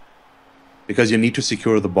 Yeah. Because you need to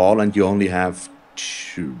secure the ball, and you only have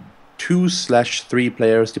 2/3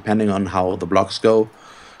 players, depending on how the blocks go,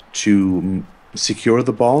 to secure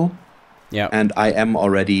the ball. Yeah. And I am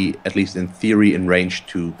already, at least in theory, in range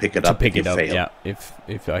to pick it up if you fail. Yeah,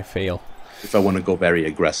 if I fail. If I want to go very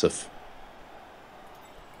aggressive.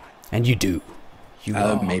 And you do.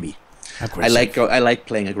 Maybe. Aggressive. I like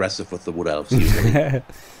playing aggressive with the Wood Elves usually.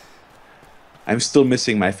 I'm still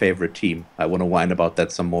missing my favorite team. I want to whine about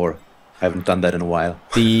that some more. I haven't done that in a while.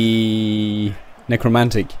 The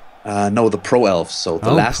Necromantic. No, the Pro Elves. So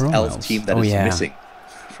the last Pro elf Elves. team that is missing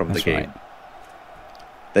from the game. Right.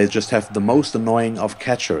 They just have the most annoying of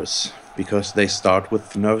catchers, because they start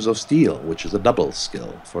with Nerves of Steel, which is a double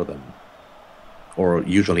skill for them. Or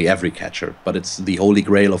usually every catcher, but it's the holy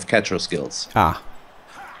grail of catcher skills.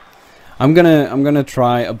 I'm gonna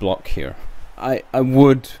try a block here. I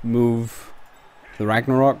would move the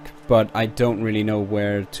Ragnarock, but I don't really know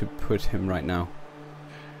where to put him right now.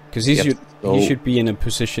 Because he should be in a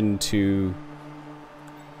position to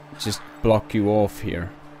just block you off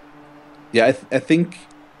here. Yeah, I think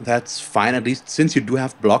that's fine. At least since you do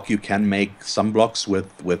have block, you can make some blocks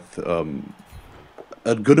with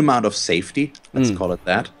a good amount of safety. Let's call it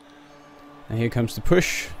that. And here comes the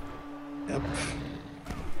push. Yep.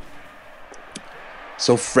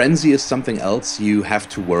 So Frenzy is something else you have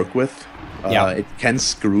to work with, It can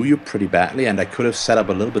screw you pretty badly, and I could have set up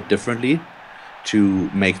a little bit differently to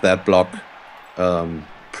make that block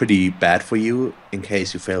pretty bad for you in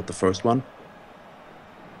case you failed the first one.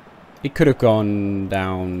 It could have gone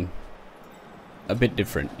down a bit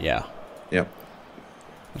different, yeah. Yep.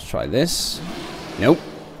 Let's try this. Nope.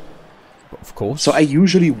 Of course. So I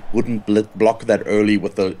usually wouldn't block that early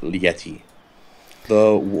with the Yeti.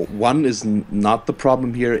 The one is not the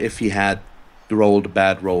problem here. If he had rolled a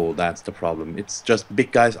bad roll, that's the problem. It's just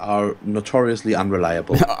big guys are notoriously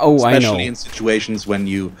unreliable. Especially in situations when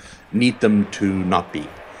you need them to not be.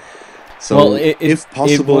 So well, if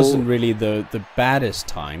possible, it wasn't really the baddest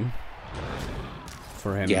time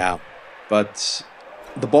for him. Yeah, but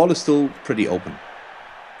the ball is still pretty open.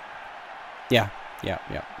 Yeah.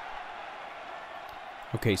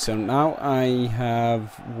 Okay, so now I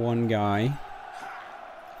have one guy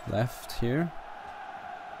left here,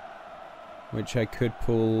 which I could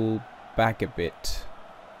pull back a bit.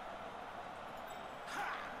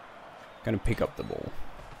 Gonna pick up the ball.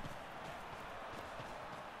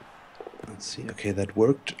 Let's see. Okay, that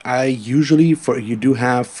worked. I usually you do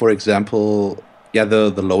have, for example,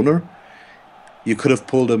 the loner. You could have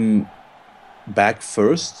pulled him back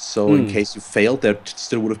first, so in case you failed, there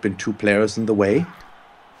still would have been 2 players in the way.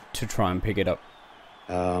 To try and pick it up.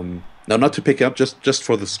 No, not to pick it up, just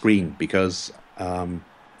for the screen, because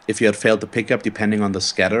if you had failed the pickup, depending on the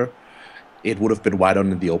scatter, it would have been wide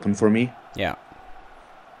on in the open for me. Yeah.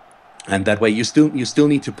 And that way, you still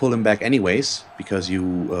need to pull him back anyways, because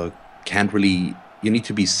you can't really. You need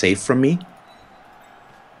to be safe from me,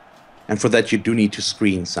 and for that you do need to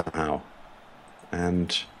screen somehow,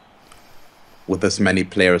 and with as many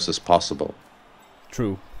players as possible.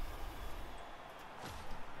 True.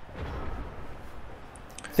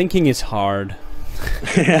 Thinking is hard.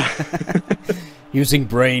 Yeah. Using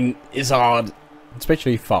brain is hard,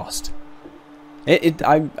 especially fast.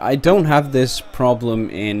 I don't have this problem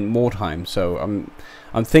in Mordheim, so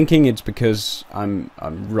I'm thinking it's because I'm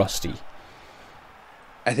rusty.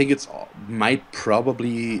 I think it's might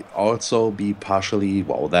probably also be partially.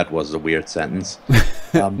 Wow, that was a weird sentence.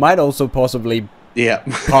 Might also possibly. Yeah,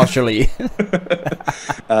 partially.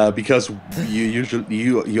 Because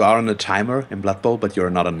you are on a timer in Blood Bowl, but you're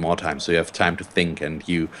not on Mordheim, so you have time to think, and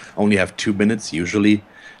you only have 2 minutes usually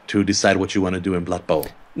to decide what you want to do in Blood Bowl.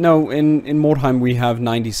 No, in Mordheim we have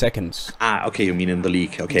 90 seconds. Ah, okay, you mean in the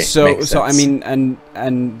league? Okay. So I mean,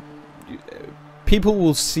 and people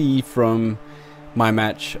will see from my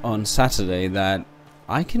match on Saturday that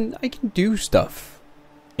I can do stuff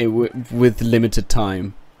with limited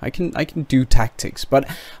time. I can do tactics, but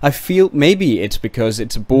I feel maybe it's because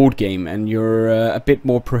it's a board game and you're a bit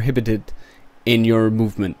more prohibited in your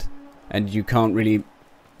movement, and you can't really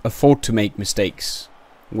afford to make mistakes.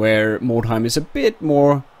 Where Mordheim is a bit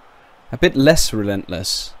less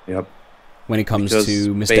relentless. Yep. When it comes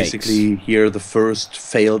to mistakes. Basically, here the first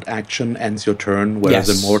failed action ends your turn, whereas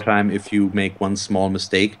in Mordheim, if you make one small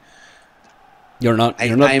mistake, you're not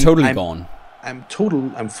totally gone. I'm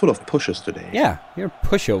full of pushes today. Yeah, you're a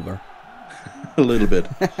pushover. A little bit.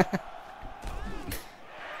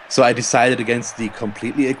 So I decided against the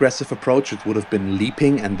completely aggressive approach. It would have been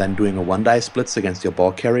leaping and then doing a 1-die splits against your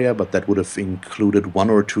ball carrier, but that would have included 1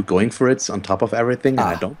 or 2 going for it on top of everything, and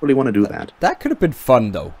I don't really want to do that. That could have been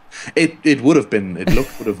fun, though. It would have been. It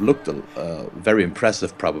would have looked very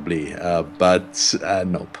impressive, probably, but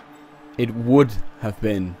nope. It would have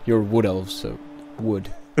been. You're wood elves, so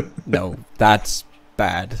wood. No, that's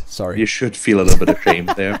bad. Sorry. You should feel a little bit ashamed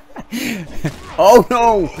there. Oh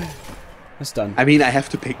no! That's done. I mean, I have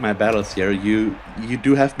to pick my battles here. You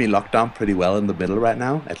do have me locked down pretty well in the middle right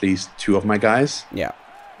now. At least 2 of my guys. Yeah.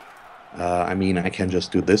 I mean, I can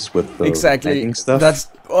just do this with the exactly stuff. That's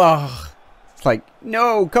it's like,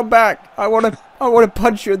 no, come back! I wanna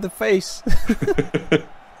punch you in the face.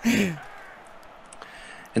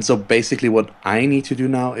 And so basically what I need to do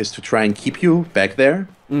now is to try and keep you back there,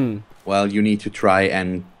 while you need to try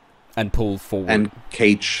and pull forward. And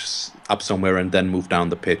cage up somewhere and then move down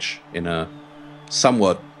the pitch in a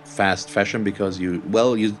somewhat fast fashion, because you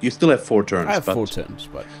still have 4 turns. I have 4 turns,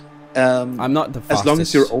 but I'm not the fastest. As long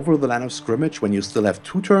as you're over the line of scrimmage, when you still have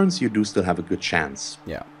 2 turns, you do still have a good chance.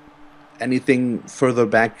 Yeah. Anything further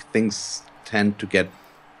back, things tend to get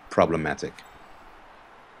problematic.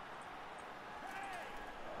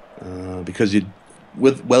 Because you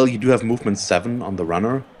do have movement 7 on the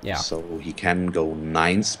runner, so he can go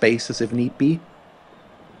 9 spaces if need be.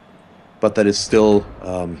 But that is still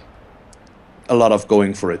a lot of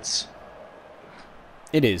going for it.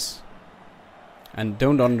 It is. And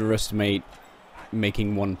don't underestimate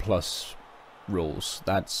making 1+ rolls.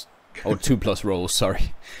 Or 2+ rolls.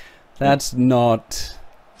 Sorry, That's not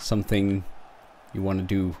something you want to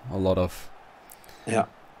do a lot of. Yeah.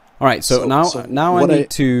 All right. So now I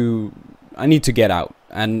need to get out,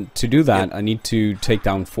 and to do that, I need to take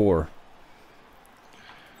down 4.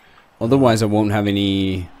 Otherwise, I won't have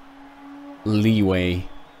any leeway.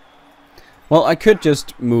 Well, I could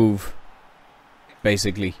just move,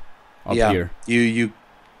 basically, up here.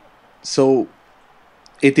 So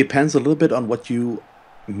it depends a little bit on what you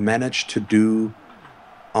manage to do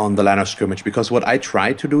on the line of scrimmage, because what I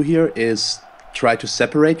try to do here is try to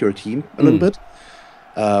separate your team a little bit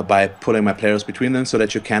by pulling my players between them so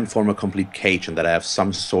that you can form a complete cage and that I have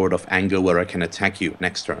some sort of angle where I can attack you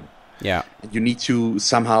next turn. Yeah. You need to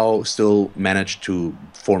somehow still manage to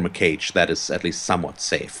form a cage that is at least somewhat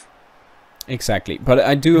safe. Exactly. But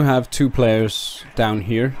I do have 2 players down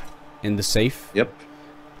here in the safe. Yep.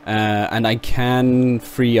 And I can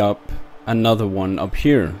free up another one up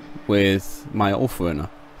here with my Ulfwerner.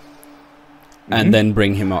 And then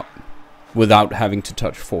bring him up without having to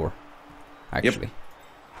touch 4, actually.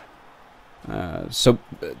 Yep. So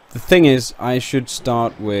the thing is, I should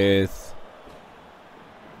start with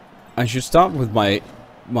my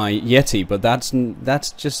Yeti, but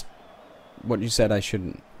that's just what you said I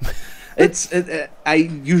shouldn't. I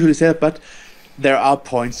usually say that, but there are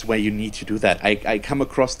points where you need to do that. I come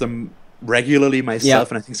across them regularly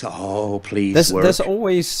myself, and I think so. Oh, please. There's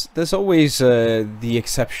always the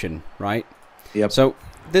exception, right? Yep. So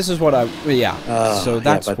this is what so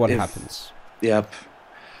that's what happens. Yep.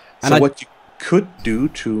 So what you could do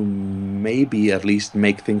to maybe at least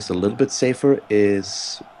make things a little bit safer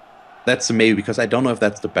is, that's a maybe, because I don't know if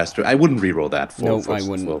that's the best. I wouldn't reroll that for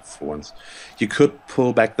once. You could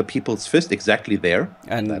pull back the People's Fist exactly there,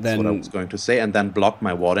 and that's what I was going to say, and then block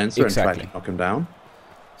my War Dancer and try to knock him down.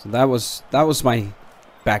 So that was my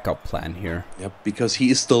backup plan here. Yep, because he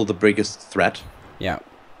is still the biggest threat. Yeah.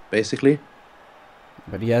 Basically.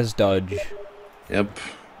 But he has dodge. Yep.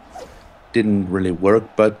 Didn't really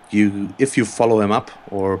work, but if you follow him up,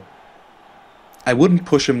 or I wouldn't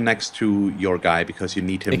push him next to your guy because you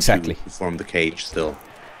need him to form the cage still.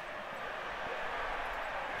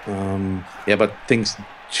 Yeah, but things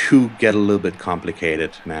do get a little bit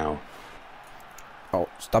complicated now. Oh,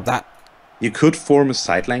 stop that. You could form a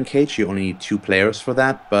sideline cage. You only need 2 players for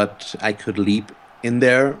that, but I could leap in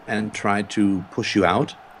there and try to push you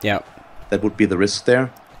out. Yeah. That would be the risk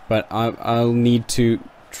there. But I'll need to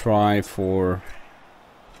try for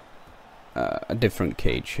a different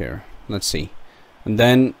cage here. Let's see. And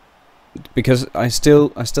then, because I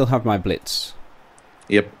still have my blitz.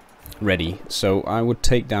 Yep. Ready. So I would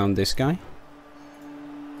take down this guy.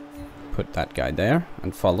 Put that guy there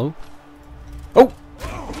and follow. Oh!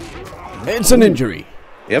 It's an injury.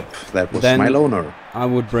 Yep, that was my loner. I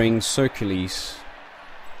would bring Circules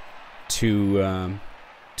to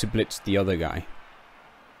blitz the other guy.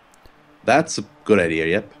 That's a good idea,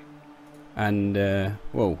 yep. And,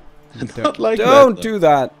 whoa. Not like don't do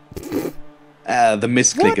that! The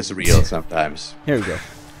misclick is real sometimes. Here we go.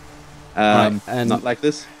 And not like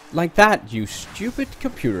this? Like that, you stupid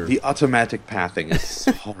computer. The automatic pathing is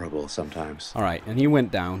horrible sometimes. Alright, and he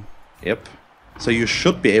went down. Yep. So you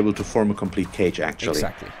should be able to form a complete cage, actually.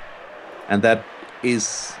 Exactly. And that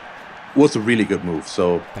was a really good move,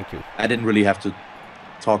 so thank you. I didn't really have to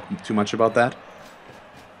talk too much about that.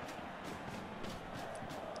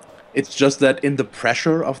 It's just that in the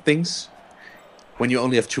pressure of things, when you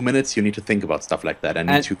only have 2 minutes, you need to think about stuff like that and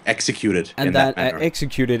need to execute it in that manner. And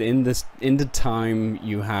execute it in the time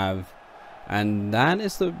you have, and that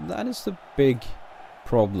is the big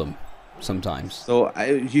problem sometimes. So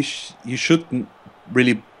you shouldn't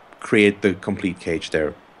really create the complete cage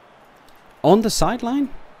there. On the sideline?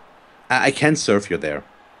 I can serve you there.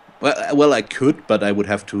 Well, I could, but I would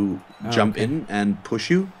have to jump in and push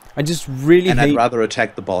you. I just really hate... I'd rather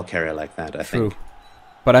attack the ball carrier like that, I think.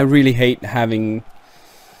 But I really hate having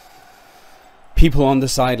people on the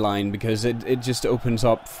sideline, because it just opens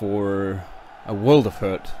up for a world of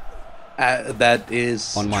hurt. That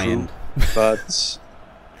is on my end. But...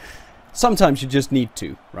 sometimes you just need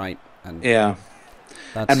to, right? And yeah.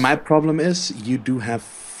 And my problem is, you do have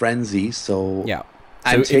frenzy, so... yeah.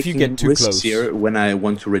 I'm so if you get too risks close here when I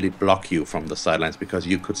want to really block you from the sidelines, because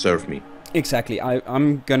you could serve me. Exactly.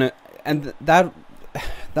 I'm gonna... and that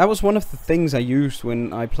was one of the things I used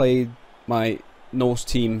when I played my Norse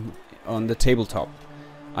team on the tabletop.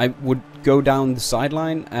 I would go down the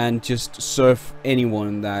sideline and just serve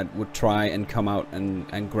anyone that would try and come out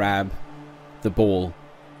and grab the ball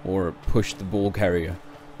or push the ball carrier,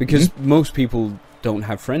 because most people don't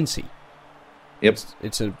have frenzy. Yep.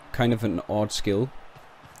 It's a kind of an odd skill.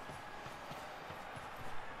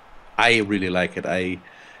 I really like it.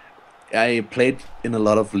 I played in a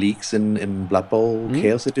lot of leagues in Blood Bowl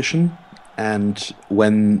Chaos Edition, and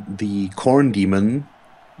when the Corn Demon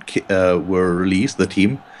were released, the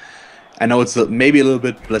team, I know it's maybe a little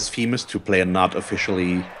bit blasphemous to play a not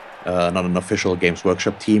an official Games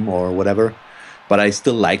Workshop team or whatever, but I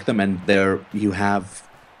still like them, and you have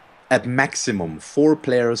at maximum 4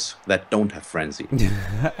 players that don't have Frenzy.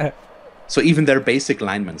 So even their basic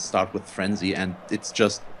linemen start with Frenzy, and it's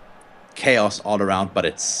just chaos all around, but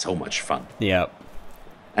it's so much fun. Yeah.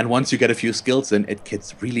 And once you get a few skills in, it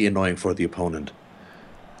gets really annoying for the opponent.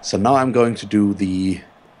 So now I'm going to do the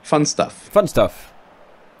fun stuff. Fun stuff.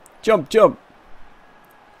 Jump, jump.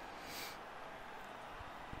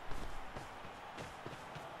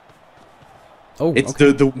 Oh, it's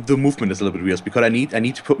okay. the movement is a little bit weird because I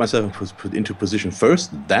need to put myself into position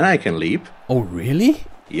first, then I can leap. Oh, really?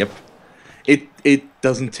 Yep. It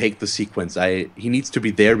doesn't take the sequence. He needs to be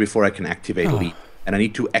there before I can activate leap, and I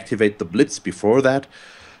need to activate the blitz before that,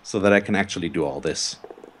 so that I can actually do all this.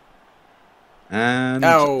 And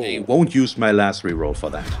I won't use my last reroll for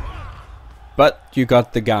that. But you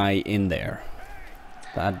got the guy in there.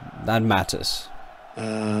 That matters.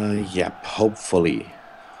 Yep. Hopefully.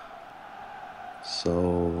 So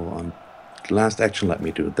on last action, let me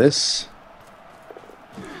do this.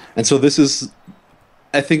 And so this is,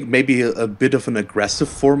 I think, maybe a bit of an aggressive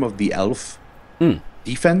form of the elf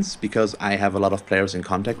defense, because I have a lot of players in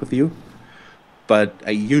contact with you. But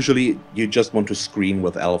usually you just want to screen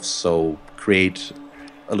with elves, so create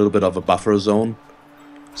a little bit of a buffer zone,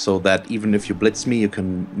 so that even if you blitz me, you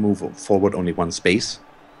can move forward only 1 space.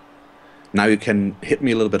 Now you can hit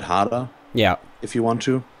me a little bit harder, if you want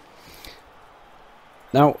to.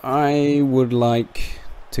 Now I would like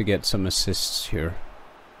to get some assists here.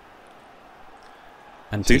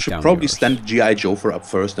 And so you should probably stand G.I. Joker up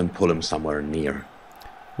first and pull him somewhere near.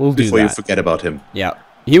 We'll do that. Before you forget about him. Yeah.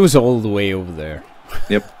 He was all the way over there.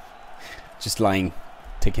 Yep. Just lying,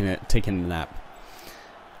 taking a nap.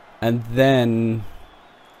 And then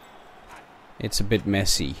it's a bit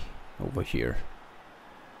messy over here.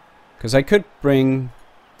 Because I could bring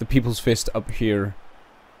the People's Fist up here,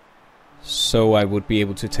 so I would be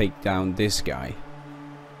able to take down this guy.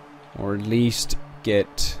 Or at least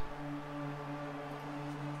get...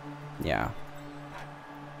 yeah.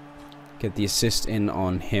 Get the assist in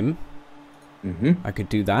on him. I could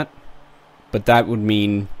do that. But that would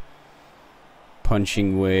mean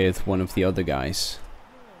punching with one of the other guys.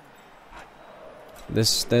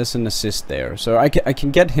 There's an assist there. So I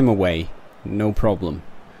can get him away. No problem.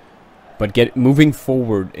 But moving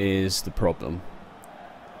forward is the problem.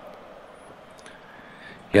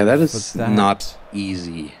 Yeah, that is not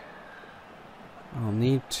easy. I'll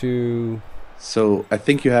need to... So I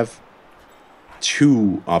think you have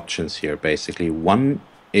 2 options here, basically. One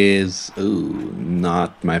is,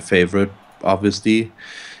 not my favorite, obviously,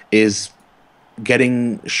 is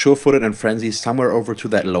getting sure-footed and frenzy somewhere over to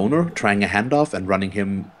that loner, trying a handoff and running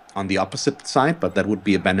him on the opposite side, but that would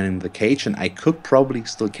be abandoning the cage, and I could probably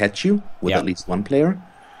still catch you with at least 1 player.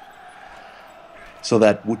 So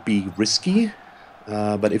that would be risky,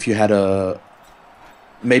 but if you had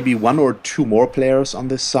maybe 1 or 2 more players on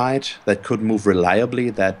this side that could move reliably,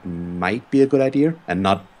 that might be a good idea, and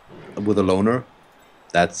not with a loner.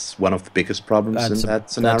 That's one of the biggest problems in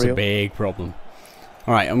that scenario. That's a big problem.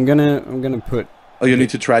 All right, I'm gonna put... Oh, you need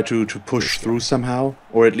to try to push through somehow,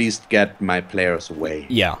 or at least get my players away.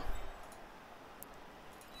 Yeah.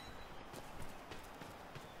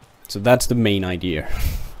 So that's the main idea.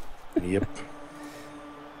 Yep.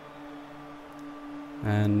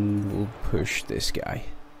 And we'll push this guy.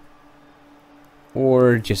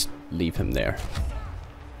 Or just leave him there.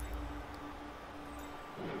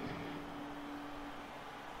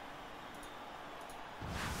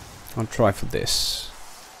 I'll try for this.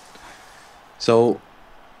 So...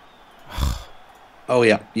 oh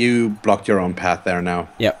yeah, you blocked your own path there now.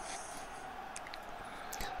 Yep.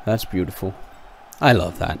 That's beautiful. I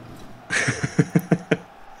love that.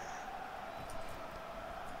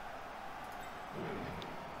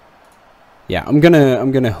 Yeah, I'm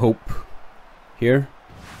gonna hope here.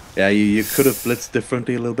 Yeah, you could have blitzed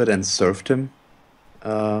differently a little bit and served him.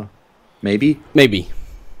 Maybe? Maybe.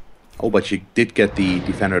 Oh, but you did get the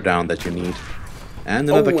defender down that you need. And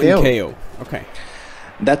another KO. And KO. Okay.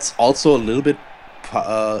 That's also a little bit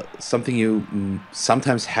something you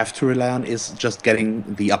sometimes have to rely on, is just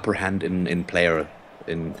getting the upper hand in player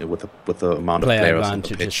with the amount of players on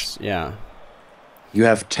the pitch. Yeah. You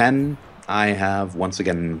have 10. I have once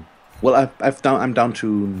again. Well, I'm down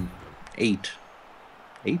to 8.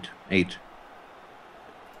 8.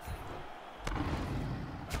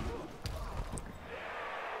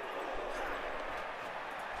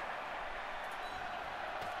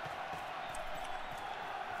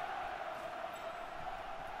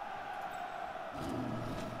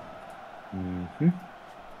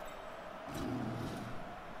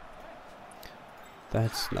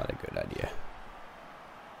 That's not a good idea.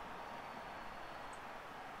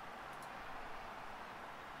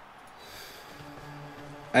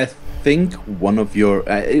 I think one of your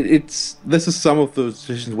this is some of those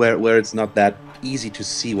decisions where it's not that easy to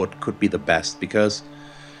see what could be the best, because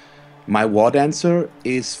my war dancer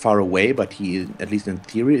is far away, but he, at least in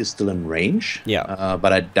theory, is still in range. Yeah.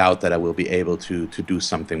 But I doubt that I will be able to do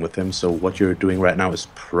something with him. So what you're doing right now is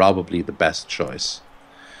probably the best choice.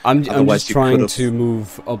 I'm just trying to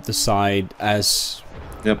move up the side as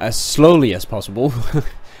slowly as possible,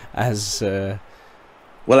 as.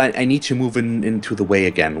 Well, I need to move into the way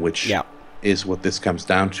again, which is what this comes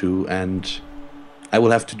down to, and I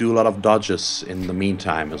will have to do a lot of dodges in the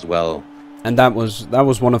meantime as well. And that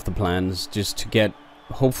was one of the plans, just to get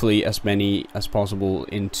hopefully as many as possible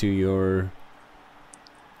into your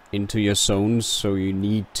zones, so you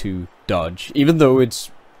need to dodge, even though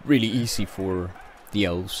it's really easy for the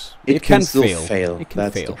elves. It can still fail.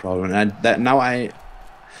 That's the problem, and that now I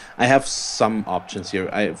have some options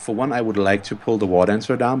here. For one, I would like to pull the war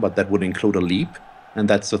dancer down, but that would include a leap, and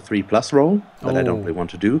that's a 3+ roll that I don't really want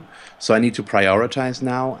to do. So I need to prioritize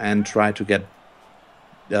now and try to get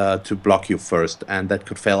to block you first, and that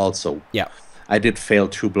could fail also. Yeah, I did fail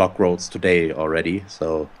 2 block rolls today already,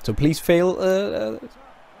 so please fail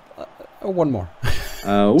one more.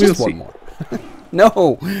 We'll see. One more.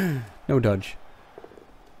 No dodge.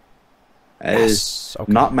 It's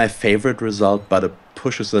not my favorite result, but it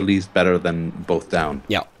pushes at least better than both down.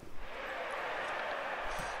 Yeah.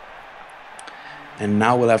 And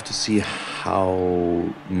now we'll have to see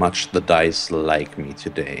how much the dice like me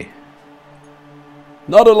today.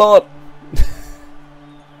 Not a lot!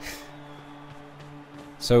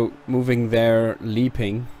 So, moving there,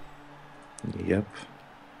 leaping. Yep.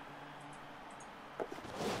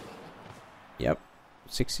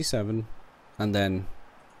 67. And then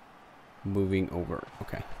moving over.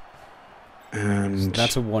 Okay. And so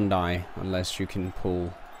that's a 1 die, unless you can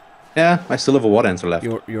pull. Yeah, I still have a war dancer left.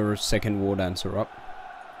 Your second war dancer up.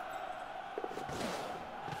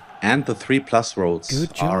 And the 3+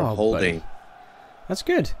 rolls are holding. Buddy. That's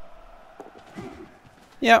good.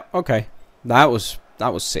 Yeah. Okay. That was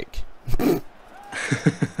sick. A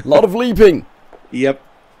lot of leaping. Yep.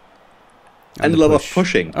 And a lot of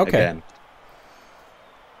pushing. Okay. Again.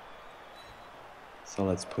 So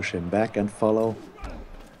let's push him back and follow.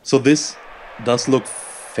 So this does look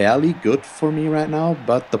fairly good for me right now,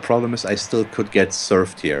 but the problem is I still could get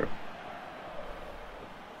surfed here.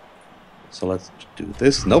 So let's do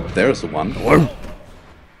this. Nope, there's one.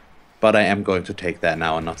 But I am going to take that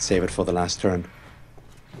now and not save it for the last turn.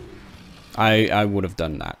 I would have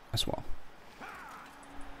done that as well.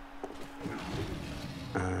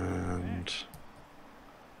 And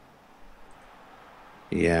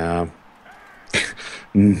yeah.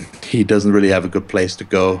 He doesn't really have a good place to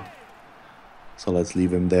go. So let's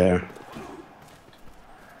leave him there.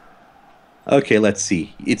 Okay, let's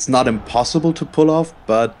see. It's not impossible to pull off,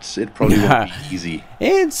 but it probably won't be easy.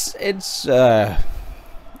 It's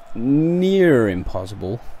near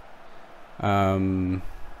impossible.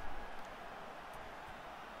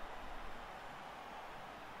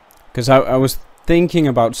 Because I was thinking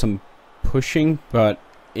about some pushing, but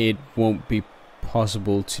it won't be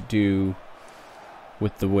possible to do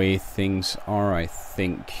with the way things are, I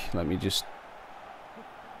think. Let me just...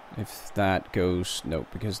 If that goes... No,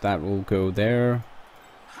 because that will go there.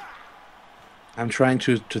 I'm trying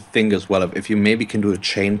to think as well if you maybe can do a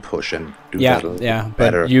chain push and do that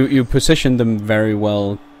better. But you position them very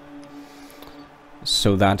well,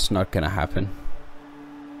 so that's not gonna happen.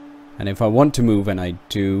 And if I want to move, and I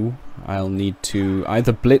do, I'll need to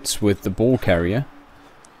either blitz with the ball carrier,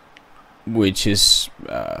 which is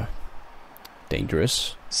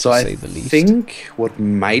dangerous, so to say the least. I think what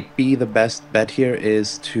might be the best bet here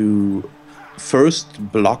is to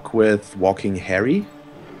first block with Walking Harry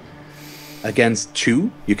against 2.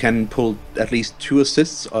 You can pull at least 2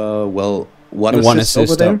 assists. Well, one assist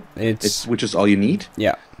over there, which is all you need.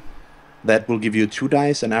 Yeah. That will give you 2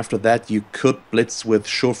 dice, and after that you could blitz with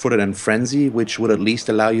Sure-Footed and Frenzy, which would at least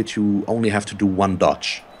allow you to only have to do 1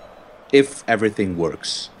 dodge, if everything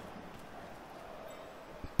works.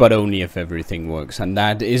 But only if everything works, and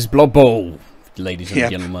that is Blood Bowl, ladies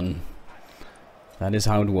and gentlemen. That is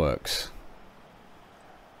how it works.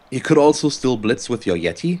 You could also still blitz with your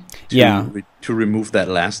Yeti to remove that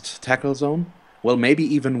last tackle zone. Well, maybe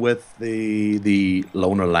even with the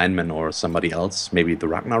loner lineman or somebody else, maybe the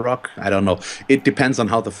Ragnarock. I don't know. It depends on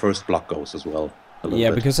how the first block goes as well. Yeah,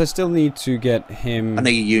 because I still need to get him... And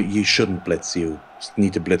you shouldn't blitz. You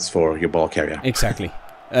need to blitz for your ball carrier. Exactly.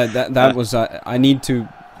 That was... I need to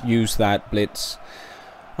use that blitz.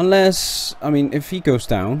 Unless... I mean, if he goes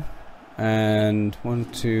down... And 1,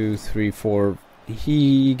 2, 3, 4...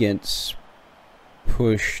 He gets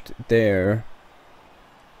pushed there.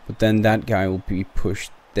 But then that guy will be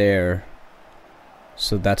pushed there.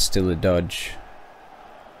 So that's still a dodge.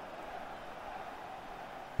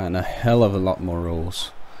 And a hell of a lot more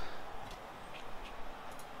rolls.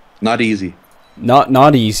 Not easy.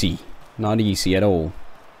 Not easy. Not easy at all.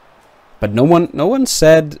 But no one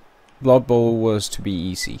said Blood Bowl was to be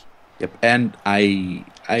easy. Yep, and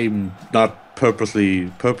I'm not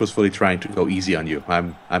purposefully trying to go easy on you.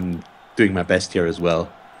 I'm doing my best here as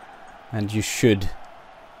well. And you should.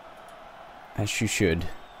 As you should.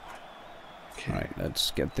 Okay. Alright,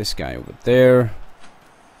 let's get this guy over there.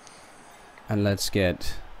 And let's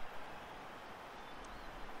get...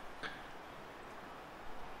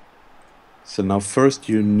 So now first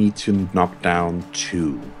you need to knock down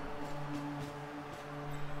 2.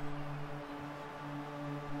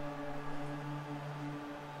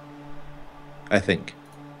 I think.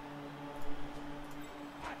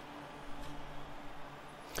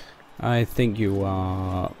 I think you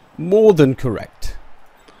are more than correct,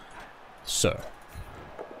 sir.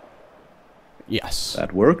 Yes.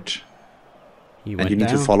 That worked. He and went you need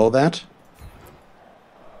down. to follow that.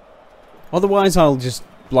 Otherwise, I'll just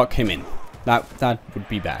block him in. That would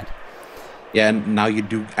be bad. Yeah, and now you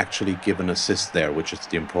do actually give an assist there, which is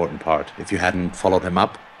the important part. If you hadn't followed him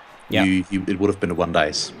up, yeah, it would have been a 1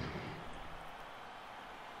 dice.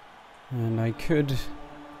 And I could...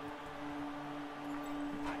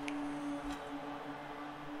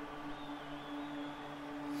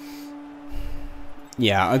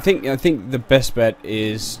 Yeah, I think the best bet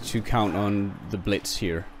is to count on the blitz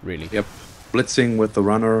here, really. Yep. Blitzing with the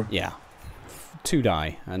runner. Yeah. 2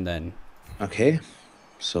 die, and then... Okay.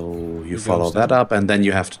 So you follow that up, and then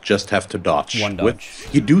you have to dodge. 1 dodge.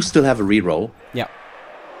 You do still have a reroll. Yeah.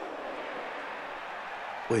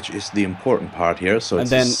 Which is the important part here. So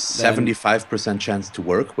it's a 75% chance to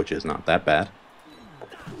work, which is not that bad.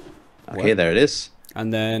 Okay, what? There it is.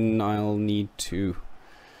 And then I'll need to...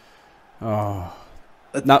 Oh...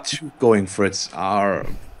 Not going for it's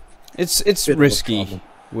risky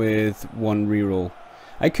with 1 reroll.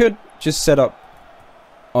 I could just set up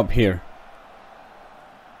here.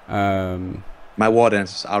 My war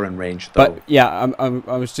dances are in range, though. But yeah, I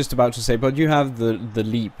was just about to say, but you have the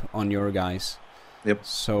leap on your guys. Yep.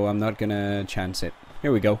 So I'm not gonna chance it.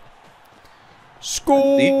 Here we go.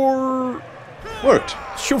 Score. Worked.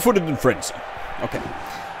 Sure-footed and frenzy. Okay.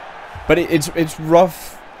 But it's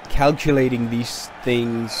rough calculating these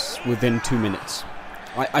things within 2 minutes.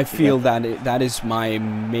 I feel that is my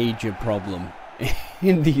major problem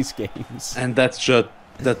in these games. And that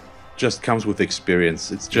just comes with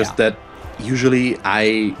experience. It's just that usually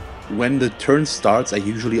when the turn starts, I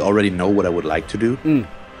usually already know what I would like to do.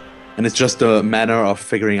 And it's just a matter of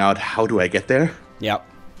figuring out how do I get there. Yep.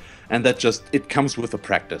 And it comes with the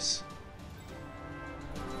practice.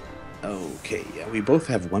 Okay, yeah, we both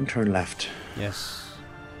have 1 turn left. Yes.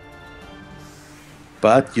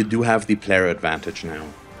 But you do have the player advantage now.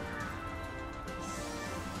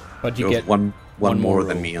 But you get one more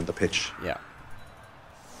than me on the pitch. Yeah.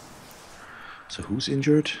 So who's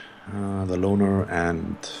injured? The loner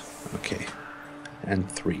and... Okay.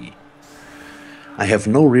 And 3. I have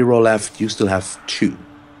no reroll left. You still have 2.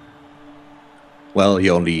 Well,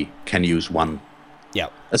 you only can use 1. Yeah.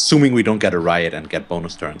 Assuming we don't get a riot and get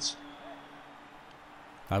bonus turns.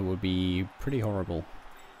 That would be pretty horrible.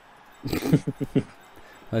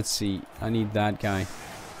 Let's see. I need that guy.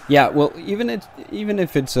 Yeah, well, even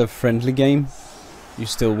if it's a friendly game, you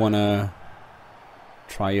still want to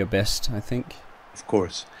try your best, I think. Of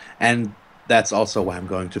course. And that's also why I'm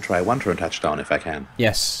going to try 1 turn touchdown if I can.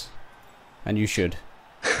 Yes. And you should.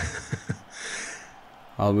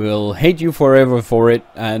 I will hate you forever for it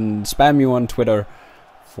and spam you on Twitter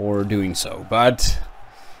for doing so. But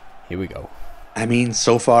here we go. I mean,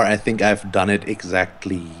 so far I think I've done it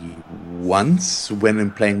exactly once when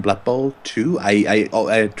I'm playing Blood Bowl 2.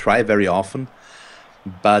 I try very often,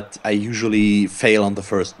 but I usually fail on the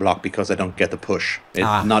first block because I don't get the push.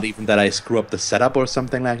 It's not even that I screw up the setup or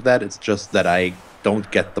something like that. It's just that I don't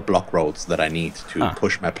get the block rolls that I need to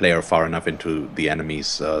push my player far enough into the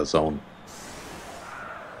enemy's zone.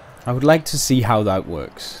 I would like to see how that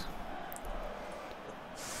works.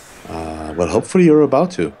 Well, hopefully you're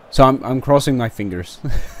about to. So I'm crossing my fingers.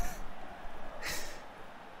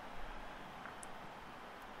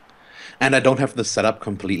 And I don't have the setup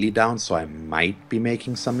completely down, so I might be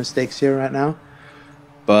making some mistakes here right now.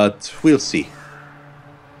 But we'll see.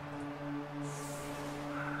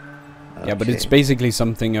 Yeah, but it's basically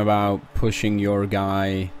something about pushing your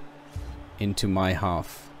guy into my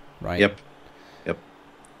half, right? Yep.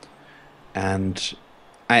 And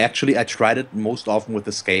I tried it most often with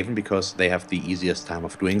the Skaven because they have the easiest time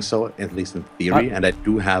of doing so, at least in theory. And I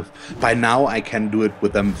do have, by now I can do it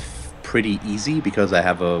with them pretty easy because I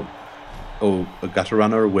have a gutter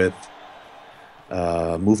runner with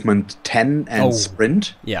movement 10 and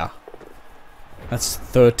sprint. Yeah. That's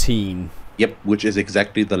 13. Yep, which is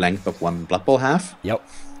exactly the length of one Blood Bowl half. Yep.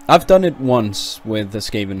 I've done it once with the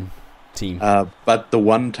Skaven team. But the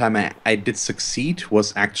one time I did succeed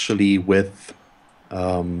was actually with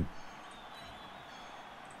my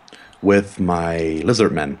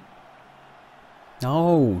Lizardmen.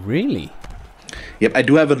 Oh, really? Yep, I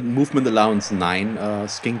do have a movement allowance 9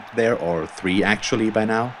 skink there, or 3 actually by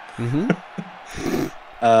now.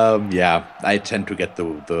 Yeah, I tend to get the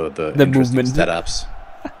interesting movement setups.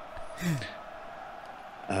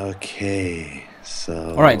 Okay, so...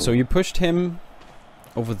 Alright, so you pushed him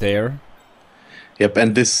over there. Yep,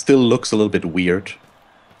 and this still looks a little bit weird.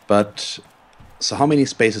 But, so how many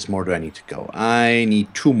spaces more do I need to go? I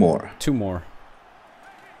need 2 more. 2 more.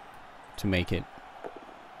 To make it.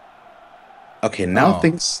 Okay, now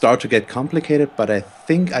things start to get complicated, but I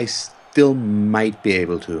think I still might be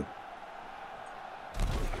able to.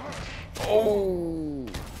 Oh!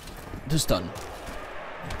 The stun.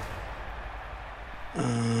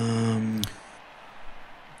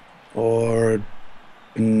 Or...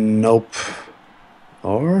 Nope.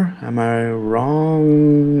 Or am I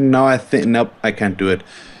wrong? No, I think nope, I can't do it.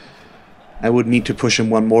 I would need to push him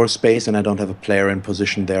 1 more space, and I don't have a player in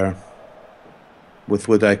position there with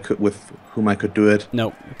whom I could do it.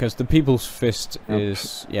 No, because the People's Fist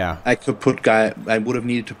is I would have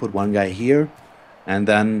needed to put 1 guy here, and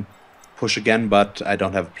then push again. But I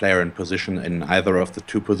don't have a player in position in either of the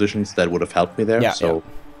 2 positions that would have helped me there. Yeah, so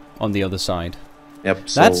on the other side. Yep.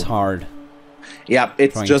 So, that's hard. Yeah,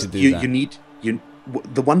 it's just you need.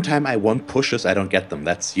 The one time I want pushes, I don't get them.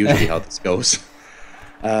 That's usually how this goes.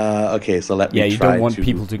 Okay, so let me try you don't want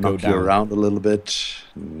people to go down. You around a little bit.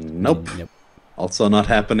 Nope. Yep. Also not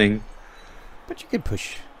happening. But you could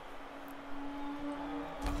push.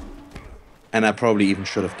 And I probably even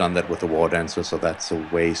should have done that with the War Dancer, so that's a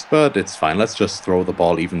waste. But it's fine. Let's just throw the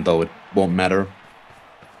ball, even though it won't matter.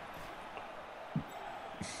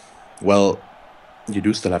 Well, you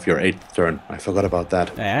do still have your 8th turn. I forgot about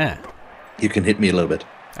that. Yeah. You can hit me a little bit.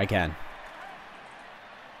 I can.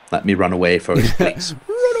 Let me run away first, please.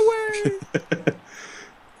 Run away!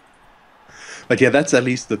 But yeah, that's at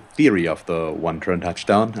least the theory of the 1-turn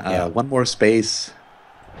touchdown. 1 more space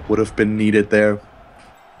would have been needed there.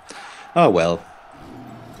 Oh well.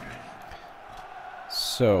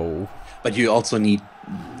 So... But you also need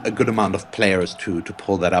a good amount of players to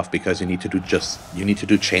pull that off, because you need to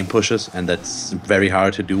do chain pushes, and that's very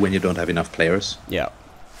hard to do when you don't have enough players. Yeah.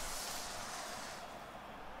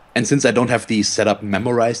 And since I don't have the setup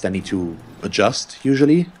memorized, I need to adjust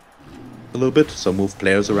usually a little bit, so move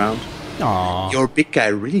players around. Aww. Your big guy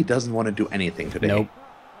really doesn't want to do anything today. Nope.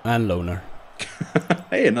 And loner.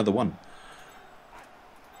 Hey, another one.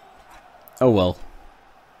 Oh well.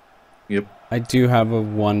 Yep. I do have a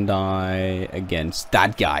 1 die against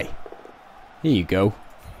that guy. Here you go.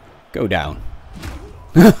 Go down.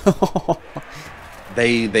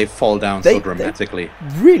 They fall down so dramatically.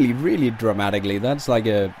 Really, really dramatically. That's like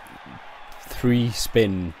a 3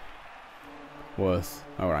 spin worth.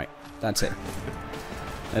 Alright, that's it.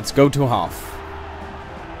 Let's go to half.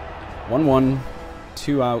 1-1,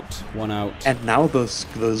 2 out, 1 out. And now the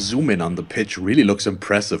zoom in on the pitch really looks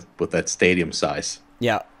impressive with that stadium size.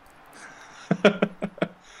 Yeah.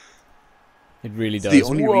 It really does. The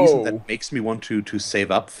only reason that makes me want to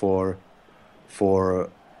save up for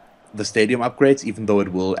the stadium upgrades, even though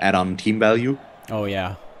it will add on team value. Oh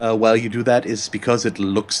yeah. While you do that, is because it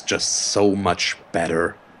looks just so much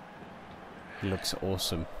better. It looks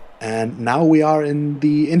awesome. And now we are in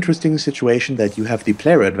the interesting situation that you have the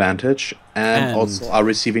player advantage and also are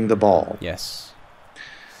receiving the ball. Yes.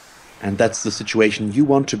 And that's the situation you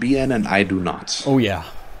want to be in, and I do not. Oh yeah.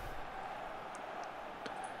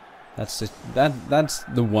 That's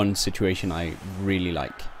the one situation I really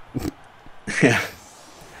like. Yeah.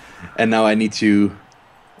 And now I need to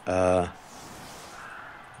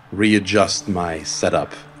readjust my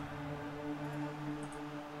setup,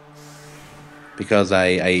 because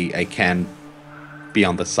I can't be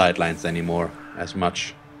on the sidelines anymore as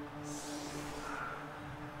much.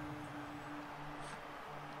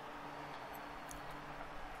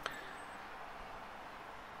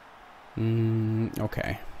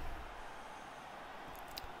 Okay.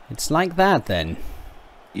 It's like that then.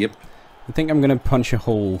 Yep. I think I'm gonna punch a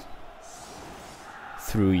hole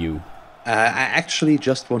through you? I actually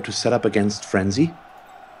just want to set up against Frenzy.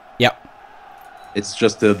 Yeah. It's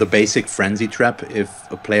just the basic Frenzy trap.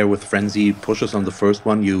 If a player with Frenzy pushes on the first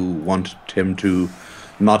one, you want him to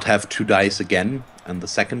not have 2 dice again and the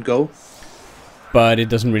second go. But it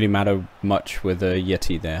doesn't really matter much with a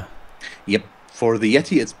Yeti there. Yep. For the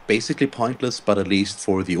Yeti, it's basically pointless, but at least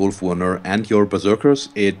for the Ulfwurner and your Berserkers,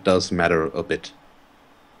 it does matter a bit.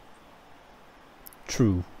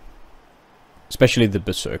 True. Especially the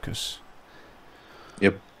Berserkers.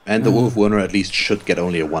 Yep. And the Ulfwurner at least should get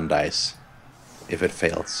only a 1 dice if it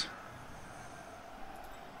fails.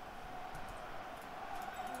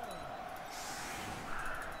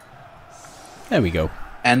 There we go.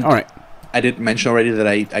 And all right. I did mention already that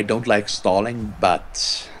I don't like stalling,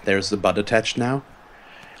 but there's a but attached now.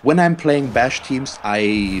 When I'm playing bash teams,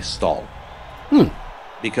 I stall.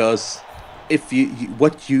 Because if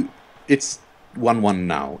it's 1-1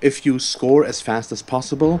 now. If you score as fast as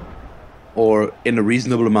possible, or in a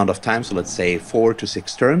reasonable amount of time, so let's say 4 to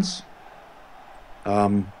 6 turns,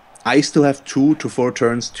 I still have 2 to 4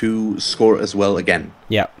 turns to score as well again.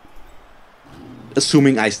 Yeah.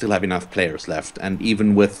 Assuming I still have enough players left, and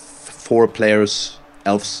even with 4 players,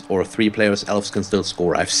 Elves, or 3 players, Elves can still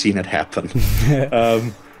score. I've seen it happen.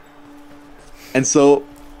 And so,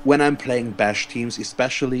 when I'm playing bash teams,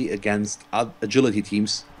 especially against agility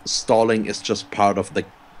teams, stalling is just part of the...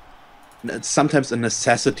 It's sometimes a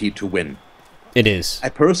necessity to win. It is. I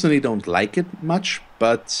personally don't like it much,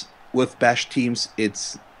 but with bash teams,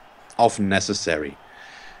 it's often necessary.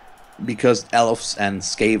 Because Elves and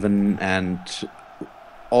Skaven and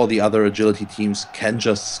all the other agility teams can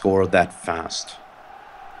just score that fast.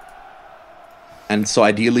 And so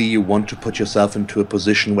ideally you want to put yourself into a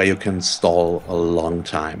position where you can stall a long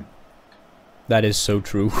time. That is so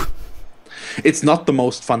true. It's not the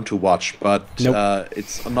most fun to watch, but nope.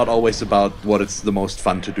 It's not always about what it's the most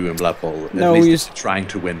fun to do in Blood Bowl. No, at least it's trying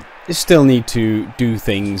to win. You still need to do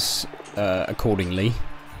things accordingly.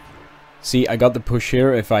 See, I got the push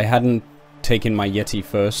here. If I hadn't taken my Yeti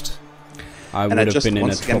first, I would have been in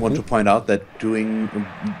a trouble. And I just once again want to point out that doing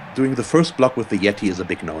the first block with the Yeti is a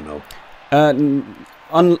big no-no.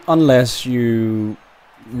 Unless you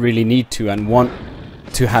really need to and want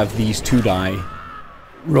to have these 2 die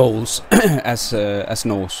rolls as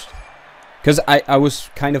Norse. Because I was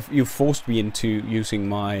kind of... You forced me into using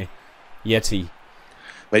my Yeti.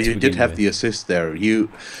 Well, you did have the assist there. You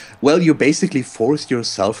basically forced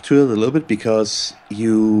yourself to it a little bit because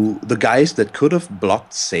the guys that could have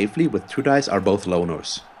blocked safely with 2 dice are both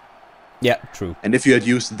loners. Yeah, true. And if you had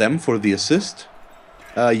used them for the assist,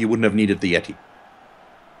 you wouldn't have needed the Yeti.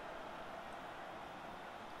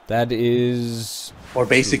 That is... Or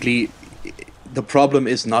basically, the problem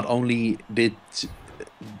is not only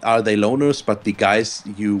are they loners, but the guys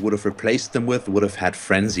you would have replaced them with would have had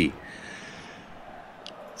Frenzy.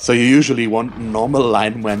 So you usually want normal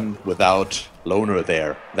linemen without loner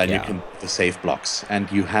there, then you can do the safe blocks,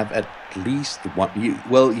 and you have at least one.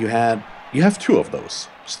 You have 2 of those,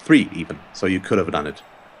 3 even. So you could have done it.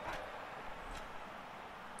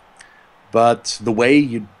 But the way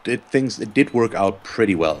you did things, it did work out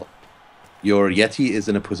pretty well. Your Yeti is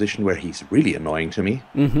in a position where he's really annoying to me.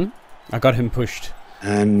 I got him pushed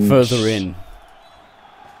and further in,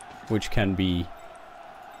 which can be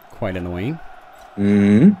quite annoying.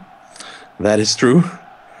 That is true.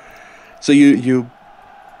 So you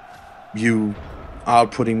are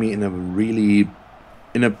putting me in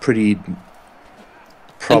a pretty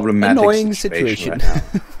problematic annoying situation. Right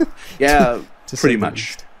now. Yeah, pretty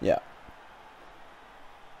much. Yeah.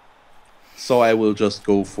 So I will just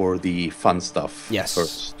go for the fun stuff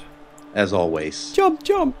first, as always. Jump,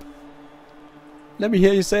 jump! Let me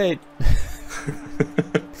hear you say it.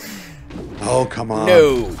 Oh, come on.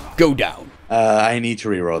 No, go down. I need to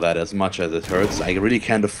reroll that as much as it hurts. I really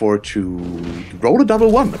can't afford to roll a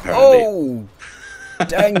double 1, apparently. Oh,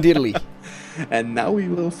 dang diddly. And now we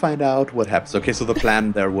will find out what happens. Okay, so the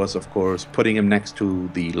plan there was, of course, putting him next to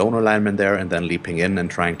the loner lineman there and then leaping in and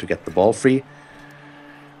trying to get the ball free.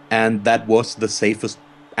 And that was the safest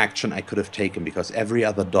action I could have taken, because every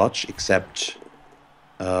other dodge, except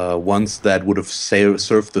ones that would have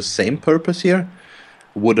served the same purpose here,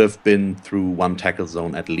 would have been through 1 tackle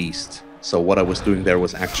zone at least. So what I was doing there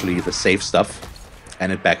was actually the safe stuff,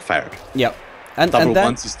 and it backfired. Yep. And double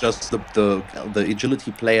ones is just the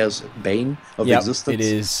agility player's bane of existence. It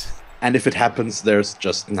is. And if it happens, there's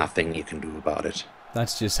just nothing you can do about it.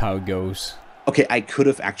 That's just how it goes. Okay, I could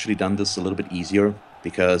have actually done this a little bit easier,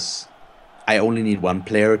 because I only need 1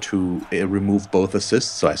 player to remove both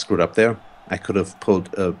assists, so I screwed up there. I could have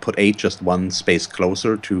put 8 just 1 space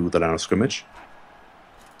closer to the line of scrimmage.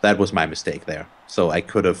 that was my mistake there. So I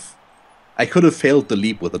could have failed the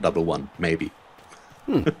leap with a double one, maybe.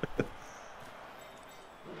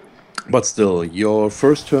 But still, your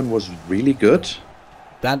first turn was really good.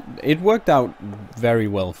 That it worked out very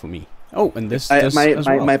well for me. Oh, and this as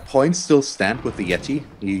well. My points still stand with the Yeti.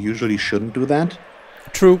 You usually shouldn't do that.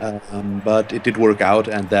 True. But it did work out,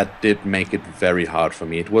 and that did make it very hard for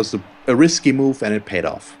me. It was a risky move, and it paid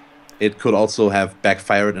off. It could also have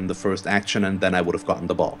backfired in the first action, and then I would have gotten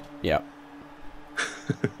the ball. Yeah.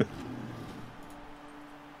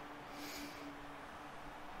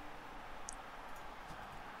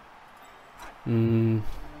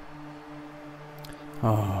 Oh,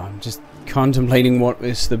 I'm just contemplating what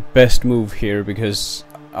is the best move here, because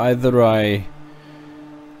either I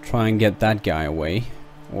try and get that guy away,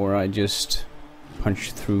 or I just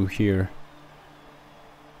punch through here.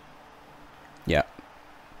 Yeah.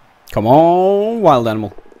 Come on, wild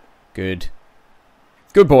animal. Good.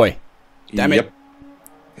 Good boy. Damn it.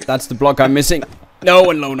 That's the block I'm missing. No,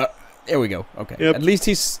 and Lona. There we go. Okay. Yep. At least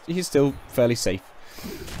he's still fairly safe.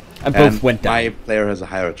 And both went down. My player has a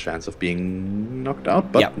higher chance of being knocked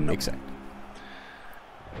out, but no. Exactly.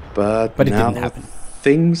 But it now didn't happen.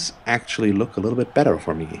 Things actually look a little bit better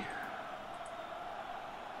for me.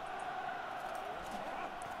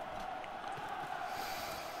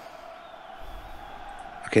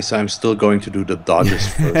 Okay, so I'm still going to do the dodges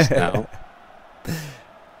first now.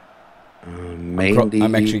 Mainly...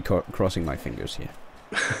 I'm actually crossing my fingers here.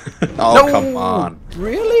 Oh, no! Come on.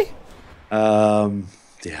 Really?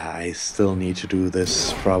 Yeah, I still need to do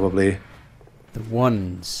this, probably. The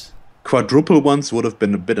ones. Quadruple ones would have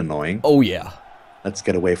been a bit annoying. Oh, yeah. Let's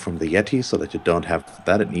get away from the Yeti so that you don't have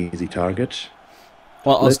that an easy target.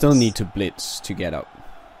 Well, I'll still need to blitz to get up.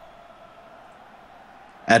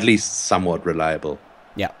 At least somewhat reliable.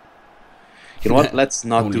 Yeah. You know what? Let's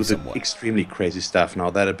not do the somewhat. extremely crazy stuff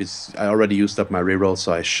now. I already used up my reroll,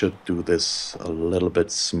 so I should do this a little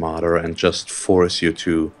bit smarter and just force you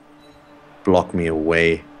to block me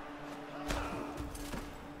away.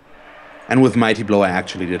 And with Mighty Blow, I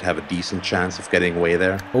actually did have a decent chance of getting away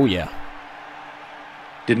there. Oh, yeah.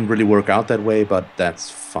 Didn't really work out that way, but that's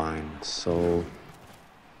fine. So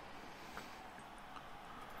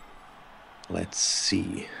let's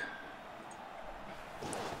see.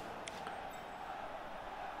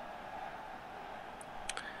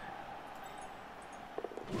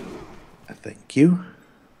 Thank you.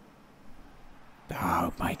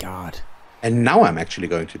 Oh my god. And now I'm actually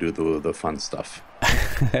going to do the fun stuff.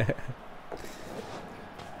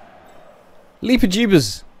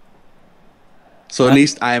 Leapajibas. So at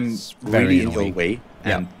least I'm really annoying. in your way.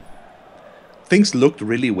 And things looked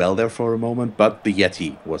really well there for a moment, but the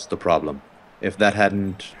Yeti was the problem. If that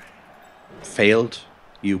hadn't failed,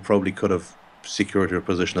 you probably could have secured your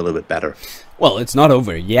position a little bit better. Well, it's not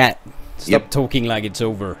over yet. Stop talking like it's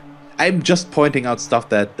over. I'm just pointing out stuff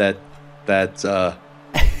that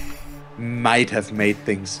might have made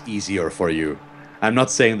things easier for you. I'm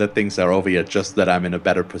not saying that things are over yet, just that I'm in a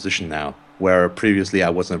better position now, where previously I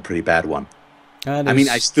was in a pretty bad one. I mean,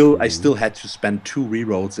 I still had to spend 2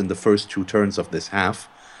 rerolls in the first 2 turns of this half,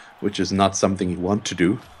 which is not something you want to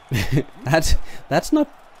do. That's not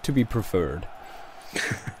to be preferred.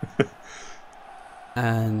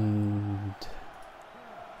 And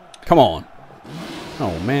come on.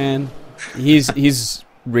 Oh man, he's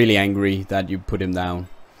really angry that you put him down.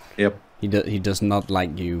 Yep. He does not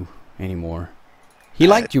like you anymore. He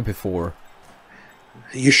liked you before.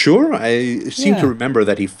 You sure? I seem to remember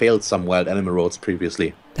that he failed some wild animal rolls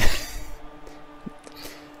previously.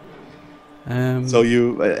 So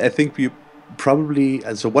I think you probably.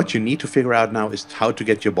 So what you need to figure out now is how to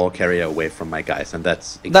get your ball carrier away from my guys, and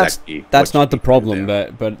that's exactly. That's not the problem,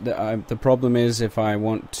 but the problem is if I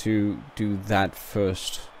want to do that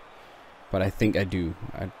first. But I think I do.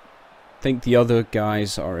 I think the other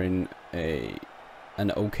guys are in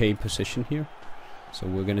an okay position here, so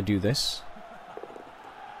we're gonna do this.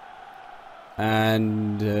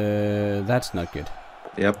 And that's not good.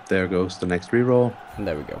 Yep, there goes the next reroll. And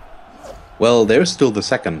there we go. Well, there's still the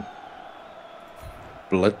second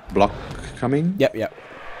block coming. Yep.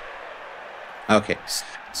 Okay.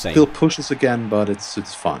 Same. Still pushes again, but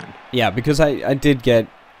it's fine. Yeah, because I did get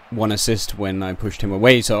 1 assist when I pushed him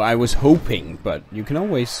away, so I was hoping, but you can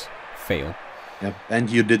always fail. Yep, and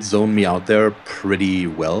you did zone me out there pretty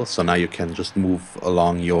well, so now you can just move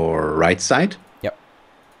along your right side.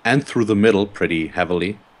 And through the middle pretty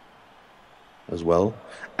heavily as well.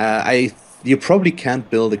 You probably can't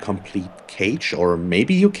build a complete cage, or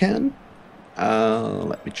maybe you can.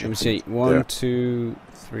 Let me check. Let me see. 1, 2,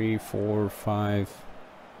 3, 4, 5.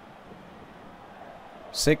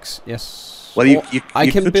 6, yes. Well, I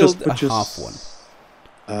can could build just a half one.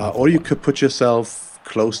 Or you could put yourself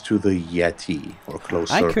close to the Yeti, or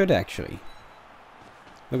closer. I could actually.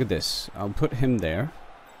 Look at this. I'll put him there.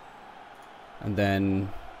 And then...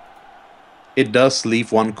 It does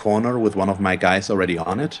leave one corner with one of my guys already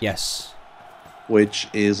on it. Yes. Which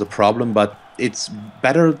is a problem, but it's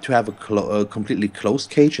better to have a completely closed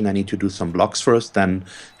cage, and I need to do some blocks first, than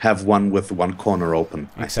have one with one corner open.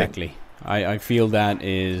 Exactly. I feel that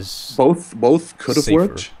is... Both could have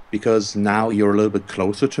worked, because now you're a little bit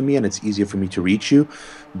closer to me and it's easier for me to reach you,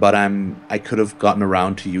 but I could have gotten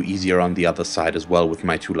around to you easier on the other side as well with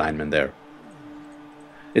my 2 linemen there.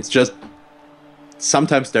 It's just...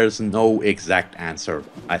 Sometimes there's no exact answer,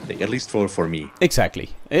 I think, at least for me.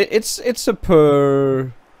 Exactly. It's a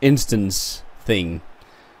per instance thing.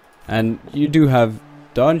 And you do have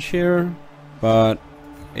dodge here, but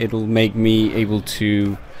it'll make me able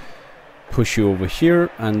to push you over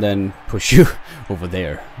here and then push you over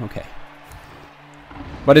there. Okay.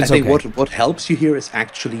 But it's okay. I think what helps you here is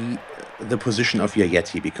actually the position of your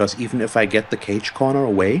Yeti, because even if I get the cage corner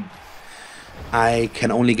away, I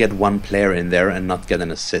can only get one player in there and not get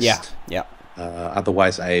an assist. Yeah.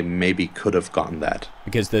 Otherwise, I maybe could have gotten that.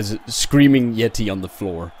 Because there's a screaming Yeti on the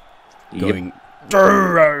floor, going, "You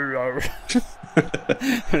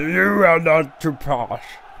are not to pass.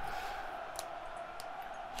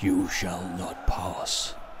 You shall not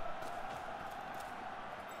pass."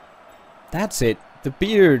 That's it. The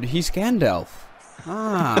beard. He's Gandalf.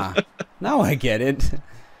 Ah, now I get it.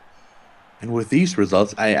 And with these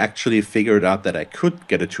results, I actually figured out that I could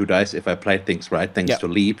get a 2 dice if I played things right, thanks to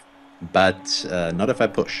leap, but not if I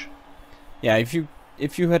push. Yeah, if you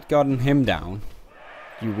had gotten him down,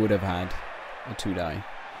 you would have had a 2 die.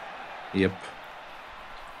 Yep.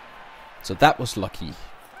 So that was lucky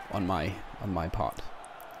on my part.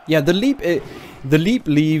 Yeah, the leap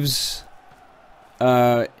leaves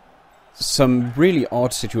some really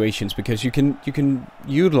odd situations, because you can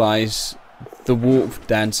utilize the wolf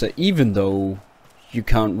dancer even though you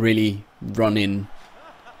can't really run in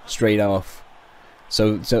straight off.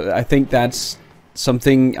 So I think that's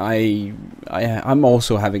something I'm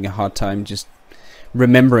also having a hard time just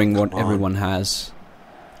remembering what everyone has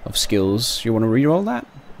of skills. You want to reroll that?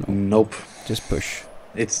 No. Nope. Just push.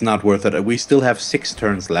 It's not worth it. We still have 6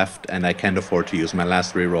 turns left, and I can't afford to use my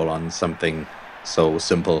last reroll on something so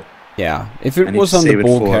simple. Yeah, if it was on the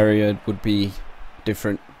ball carrier, it would be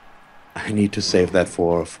different. I need to save that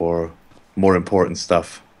for more important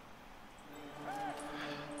stuff.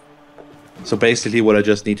 So basically what I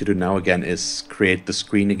just need to do now again is create the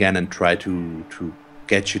screen again and try to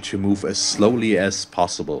get you to move as slowly as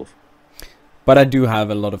possible. But I do have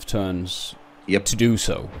a lot of turns to do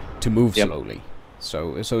so, to move slowly.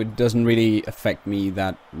 So it doesn't really affect me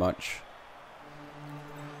that much.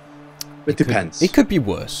 It depends. It could be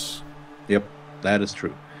worse. Yep, that is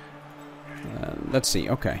true. Let's see,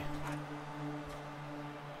 okay.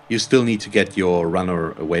 You still need to get your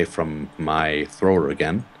runner away from my thrower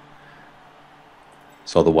again.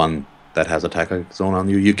 So the one that has attack zone on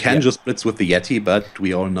you. You can just blitz with the Yeti, but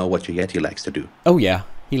we all know what your Yeti likes to do. Oh yeah,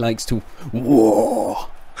 he likes to... Whoa!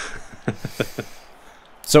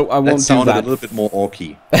 So I won't do that. A little bit more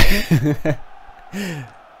orky.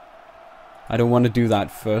 I don't want to do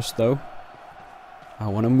that first, though. I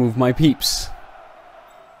want to move my peeps.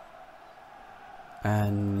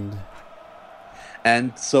 And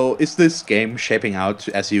so is this game shaping out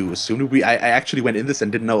as you assumed? I actually went in this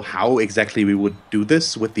and didn't know how exactly we would do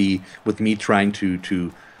this with me trying to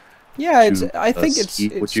I think it's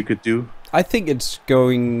what you could do. I think it's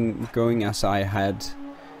going as I had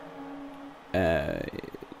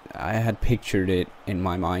pictured it in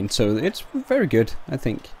my mind. So it's very good, I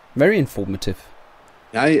think. Very informative.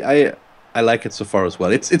 I like it so far as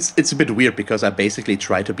well. It's a bit weird because I basically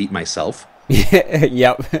try to beat myself.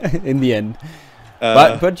 Yep, in the end.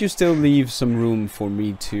 But you still leave some room for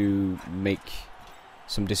me to make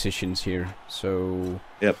some decisions here. So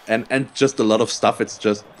yep, and just a lot of stuff. It's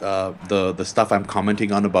just the stuff I'm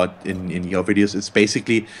commenting on about in your videos. It's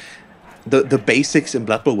basically the basics in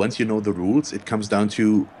Blood Bowl. Once you know the rules, it comes down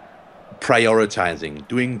to prioritizing,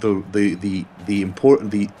 doing the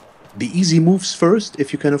easy moves first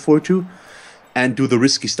if you can afford to, and do the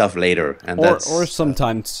risky stuff later. And or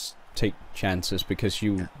sometimes take chances, because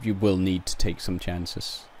you will need to take some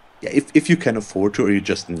chances. Yeah, if you can afford to, or you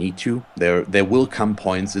just need to, there will come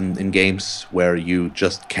points in games where you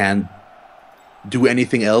just can't do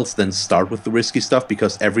anything else than start with the risky stuff,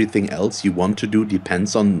 because everything else you want to do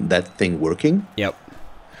depends on that thing working. Yep.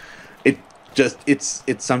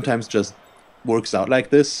 It sometimes just works out like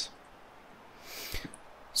this.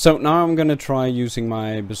 So now I'm gonna try using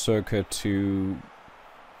my berserker to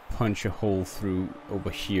punch a hole through over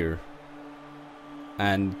here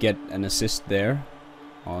and get an assist there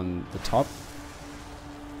on the top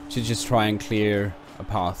to just try and clear a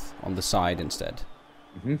path on the side instead.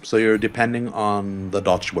 So you're depending on the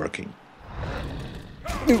dodge working.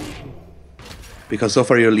 Because so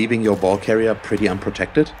far you're leaving your ball carrier pretty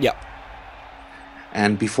unprotected. Yeah.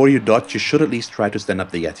 And before you dodge, you should at least try to stand up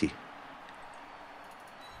the Yeti.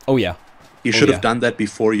 Oh yeah. You should have done that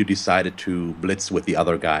before you decided to blitz with the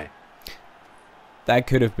other guy. That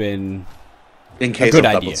could have been in case of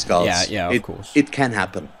double skulls. Yeah, of course. It can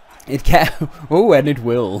happen. It can. Oh, and it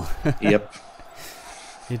will. Yep.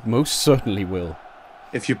 It most certainly will.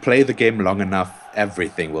 If you play the game long enough,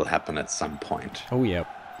 everything will happen at some point. Oh, yep.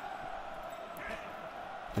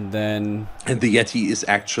 And then... And the Yeti is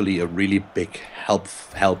actually a really big help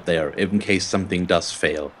there, in case something does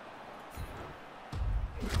fail.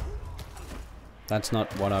 That's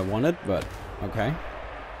not what I wanted, but okay.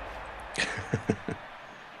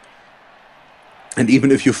 And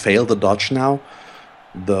even if you fail the dodge now,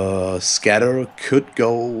 the scatter could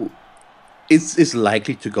go... It's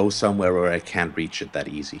likely to go somewhere where I can't reach it that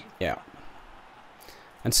easy. Yeah.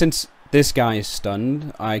 And since this guy is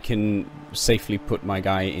stunned, I can safely put my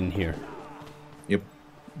guy in here. Yep.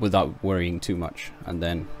 Without worrying too much. And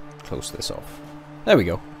then close this off. There we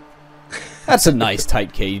go. That's a nice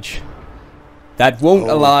tight cage. That won't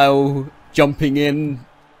allow jumping in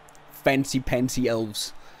fancy-pantsy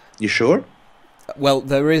elves. You sure? Well,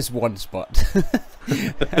 there is one spot.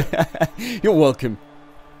 You're welcome.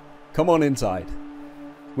 Come on inside.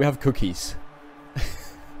 We have cookies.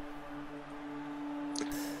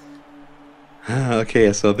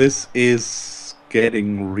 Okay, so this is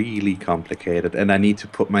getting really complicated, and I need to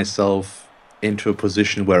put myself into a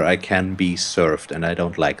position where I can be served, and I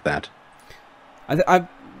don't like that.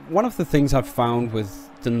 One of the things I've found with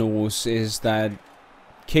the Norse is that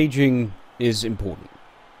caging is important.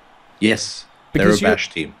 Yes, they're a bash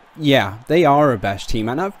team. Yeah, they are a bash team,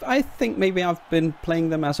 and I think maybe I've been playing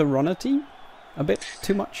them as a runner team a bit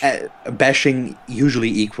too much. Bashing usually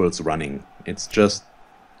equals running. It's just...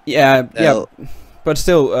 Yeah, but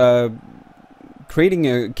still, creating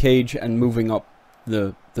a cage and moving up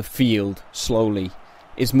the field slowly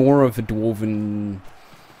is more of a dwarven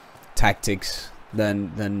tactics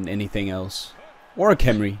than anything else, or a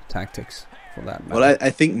Khemri tactics for that matter. Well, I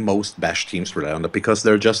think most bash teams rely on that because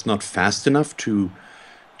they're just not fast enough to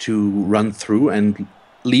run through and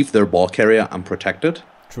leave their ball carrier unprotected.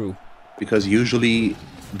 True. Because usually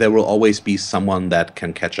there will always be someone that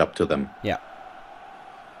can catch up to them. Yeah.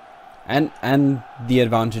 And the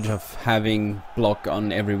advantage of having block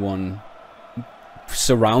on everyone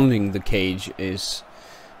surrounding the cage is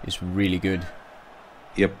really good.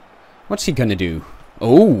 Yep. What's he gonna do?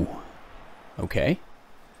 Oh. Okay.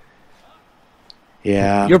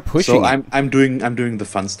 Yeah. You're pushing. So I'm doing the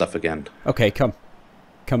fun stuff again. Okay, come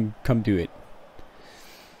do it.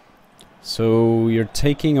 So you're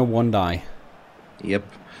taking a 1 die. Yep.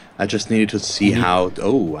 I just needed to see how...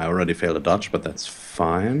 Oh, I already failed a dodge, but that's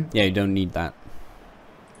fine. Yeah, you don't need that.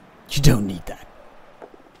 You don't need that.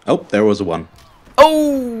 Oh, there was a 1.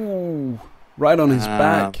 Oh! Right on his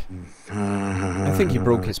back. I think he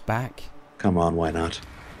broke his back. Come on, why not?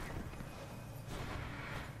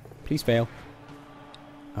 Please fail.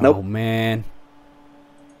 Nope. Oh, man.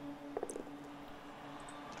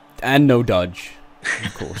 And no dodge.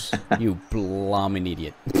 Of course. You blooming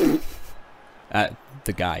idiot.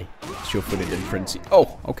 The guy. Sure-footed in frenzy.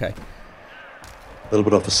 Oh, okay. A little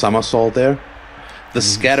bit of a somersault there. The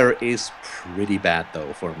scatter is pretty bad,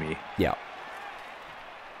 though, for me. Yeah.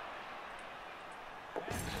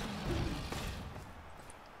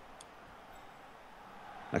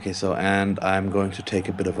 Okay, so, and I'm going to take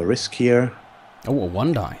a bit of a risk here. Oh, a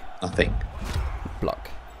 1 die. Nothing. Block.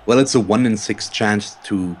 Well, it's a 1 in 6 chance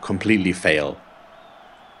to completely fail.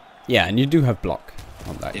 Yeah, and you do have block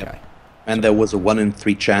on that guy. And there was a 1 in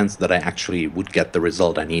 3 chance that I actually would get the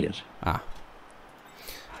result I needed. Ah.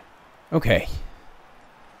 Okay.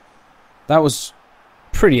 That was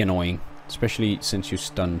pretty annoying, especially since you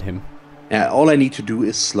stunned him. Yeah, all I need to do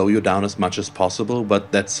is slow you down as much as possible,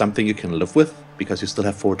 but that's something you can live with, because you still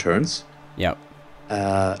have 4 turns. Yep.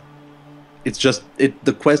 It's just,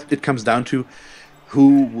 it comes down to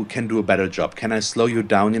who can do a better job. Can I slow you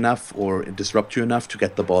down enough or disrupt you enough to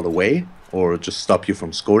get the ball away, or just stop you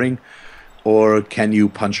from scoring? Or can you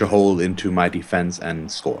punch a hole into my defense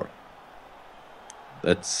and score?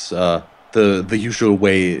 That's the usual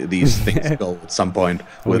way these things go at some point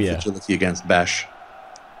with agility against bash.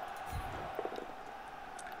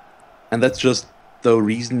 And that's just the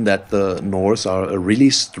reason that the Norse are a really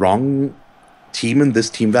strong team in this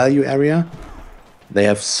team value area. They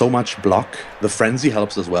have so much block. The frenzy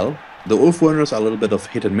helps as well. The Wolf Runners are a little bit of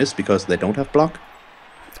hit and miss because they don't have block.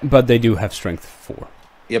 But they do have strength 4.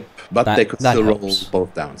 Yep, but they could still roll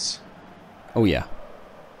both downs. Oh yeah.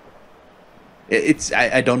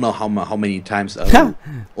 I don't know how many times like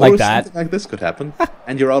that something like this could happen,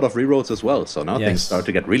 and you're out of rerolls as well. So now things start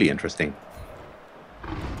to get really interesting.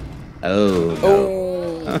 Oh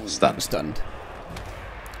no! Stunned.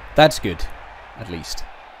 That's good, at least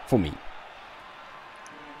for me.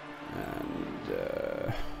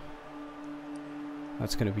 And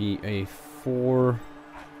that's gonna be a 4.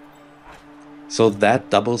 So that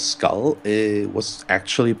double skull was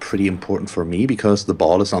actually pretty important for me because the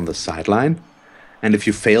ball is on the sideline. And if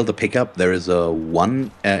you fail the pickup, there is a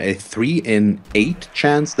 3 in 8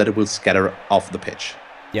 chance that it will scatter off the pitch.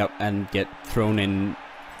 Yep, and get thrown in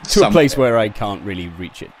to a place where I can't really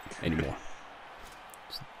reach it anymore.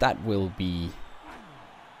 So that will be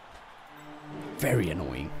very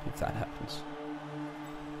annoying if that happens.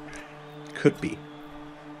 Could be.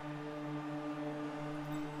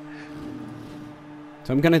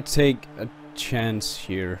 So I'm gonna take a chance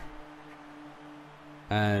here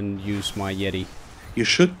and use my Yeti. You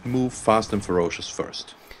should move fast and ferocious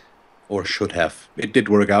first. Or should have. It did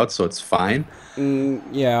work out, so it's fine.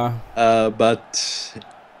 Yeah. But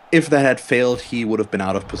if that had failed, he would have been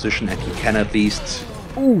out of position, and he can at least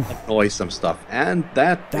annoy some stuff. And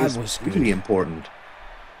that was really important.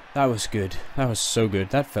 That was good. That was so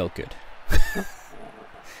good. That felt good.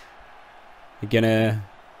 You're gonna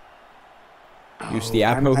use the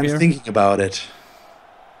Apo here? I'm thinking about it.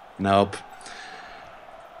 Nope.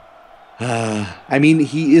 I mean,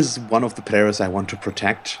 he is one of the players I want to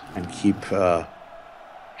protect and keep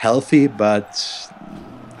healthy, but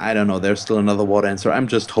I don't know. There's still another water answer. I'm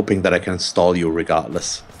just hoping that I can stall you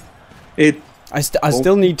regardless. I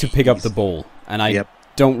still need to pick up the ball, and I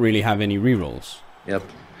don't really have any rerolls. Yep.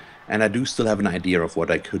 And I do still have an idea of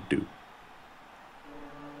what I could do.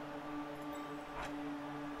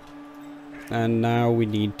 And now we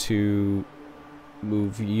need to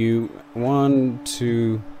move you 1,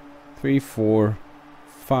 2, 3, 4,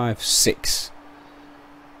 5, 6.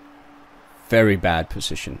 Very bad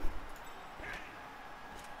position.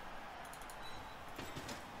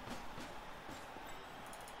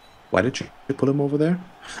 Why did you pull him over there?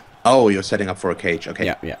 Oh, you're setting up for a cage.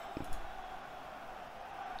 Okay. Yeah.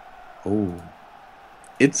 Oh.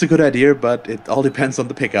 It's a good idea, but it all depends on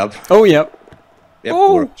the pickup. Oh, yep. Yep,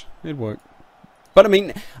 worked. It worked. But I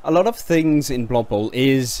mean, a lot of things in Blood Bowl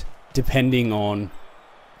is depending on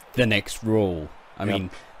the next roll. I mean,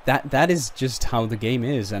 that is just how the game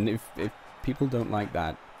is, and if people don't like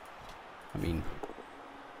that, I mean,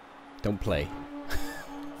 don't play.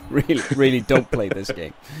 really don't play this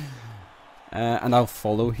game. And I'll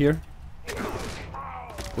follow here,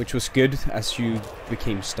 which was good as you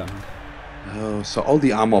became stunned. Oh, so all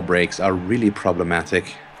the armor breaks are really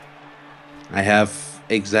problematic. I have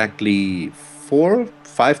exactly 4,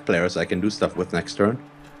 5 players I can do stuff with next turn,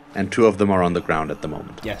 and 2 of them are on the ground at the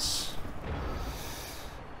moment. Yes.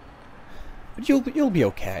 But you'll be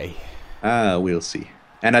okay. We'll see.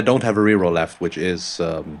 And I don't have a reroll left, which is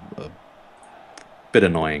a bit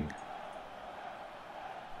annoying.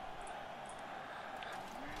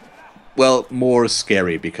 Well, more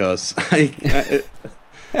scary because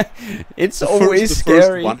it's always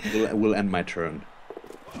scary. The first one will end my turn.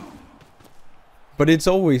 But it's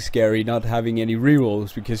always scary not having any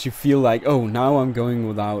rerolls because you feel like, oh, now I'm going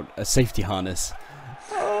without a safety harness.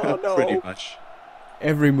 Oh no! Pretty much.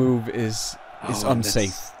 Every move is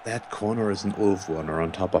unsafe. That corner is an Wolf Runner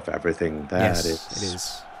on top of everything. That it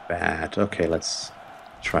is bad. Okay, let's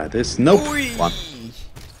try this. Nope. One.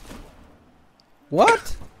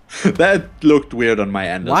 What? That looked weird on my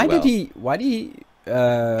end as well. Why did he?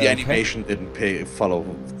 The animation didn't follow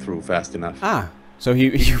through fast enough. Ah, so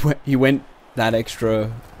he went that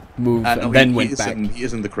extra move and then went back. He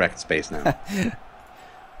is in the correct space now.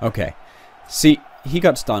 Okay. See, he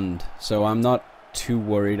got stunned, so I'm not too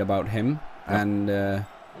worried about him. Yep.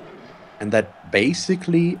 And that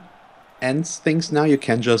basically ends things now. You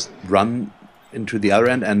can just run into the other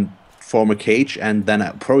end and form a cage, and then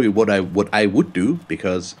probably what I would do,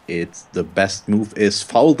 because it's the best move, is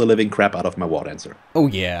foul the living crap out of my war dancer. Oh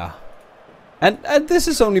yeah. And this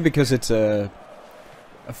is only because it's a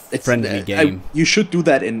friendly game. You should do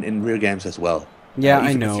that in real games as well. Yeah,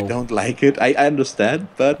 I know. If you don't like it, I understand,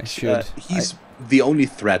 but he's the only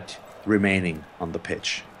threat remaining on the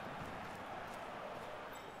pitch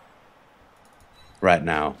right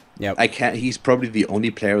now. Yeah, he's probably the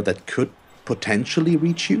only player that could potentially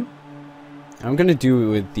reach you. I'm gonna do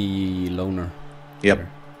it with the loner. Yep. Here.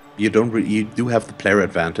 You do have the player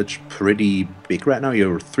advantage pretty big right now.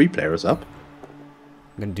 You're 3 players up.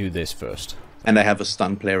 I'm gonna do this first. And I have a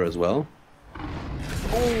stun player as well.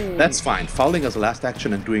 Oh. That's fine. Fouling as a last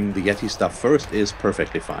action and doing the Yeti stuff first is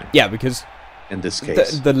perfectly fine. Yeah, because in this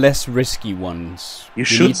case, the less risky ones. You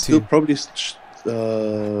should still probably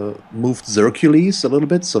move Xercules a little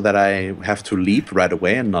bit so that I have to leap right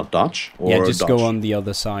away and not dodge. Or yeah, just dodge. go on the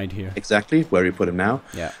other side here. Exactly, where you put him now.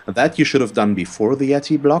 Yeah. That you should have done before the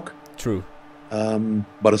Yeti block. True.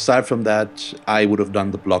 But aside from that, I would have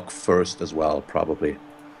done the block first as well, probably.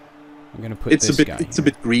 I'm gonna put this guy It's a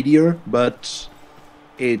bit greedier, but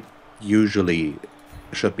it usually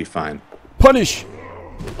should be fine. Punish!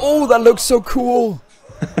 Oh, that looks so cool!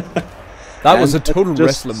 That was a total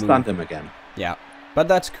wrestler move. Stunned him again. Yeah, but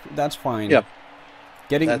that's fine. Yeah.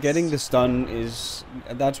 Getting the stun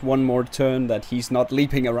that's one more turn that he's not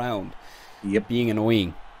leaping around. Yep. Being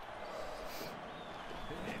annoying.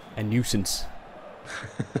 A nuisance.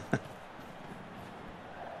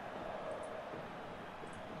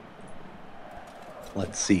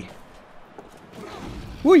 Let's see.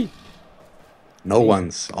 Whee! No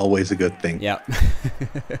one's always a good thing. Yeah.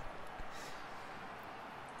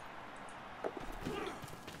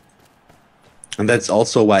 And that's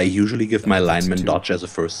also why I usually give my lineman dodge as a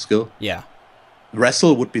first skill. Yeah.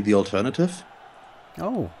 Wrestle would be the alternative.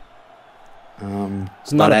 Oh.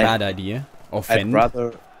 It's not a bad idea. Or fend. I'd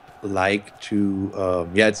rather like to...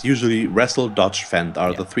 yeah, it's usually wrestle, dodge, fend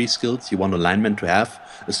are the 3 skills you want a lineman to have,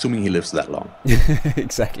 assuming he lives that long.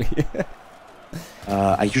 Exactly.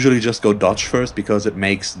 I usually just go dodge first because it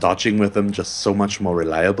makes dodging with them just so much more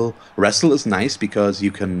reliable. Wrestle is nice because you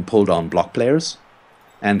can pull down block players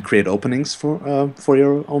and create openings for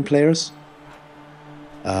your own players.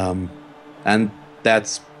 And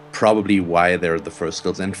that's probably why they're the first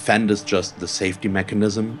skills. And fend is just the safety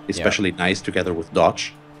mechanism, especially nice together with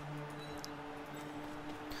dodge.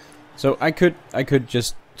 So I could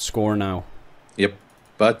just score now. Yep,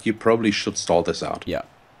 but you probably should stall this out. Yeah.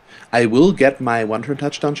 I will get my 1-turn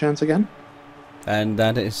touchdown chance again. And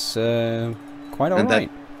that is quite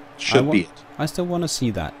alright. Should be it. I still want to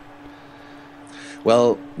see that.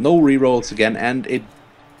 Well, no rerolls again, and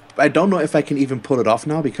I don't know if I can even pull it off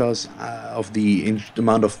now because of the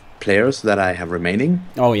amount of players that I have remaining.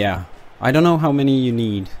 Oh yeah, I don't know how many you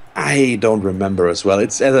need. I don't remember as well.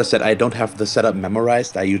 It's, as I said, I don't have the setup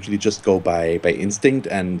memorized. I usually just go by instinct,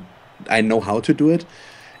 and I know how to do it.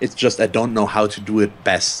 It's just I don't know how to do it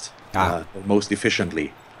best, most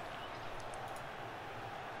efficiently.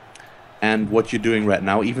 And what you're doing right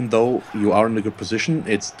now, even though you are in a good position,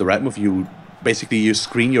 it's the right move. Basically, you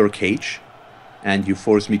screen your cage, and you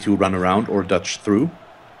force me to run around or dodge through,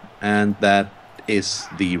 and that is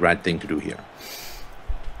the right thing to do here.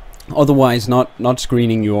 Otherwise, not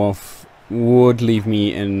screening you off would leave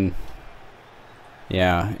me in,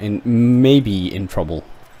 maybe in trouble.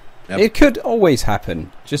 Yep. It could always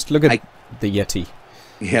happen. Just look at the Yeti.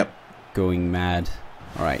 Yep. Going mad.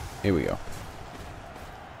 All right, here we go.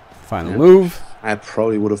 Final move. I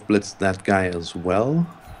probably would have blitzed that guy as well.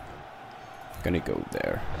 Gonna go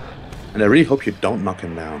there. And I really hope you don't knock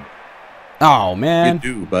him down. Oh man. You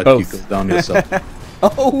do, but both. You go down yourself.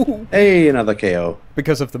 Oh. Hey, another KO.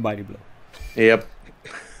 Because of the mighty blow. Yep.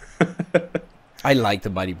 I like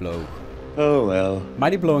the mighty blow. Oh well.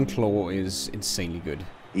 Mighty blow and claw is insanely good.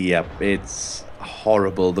 Yep, it's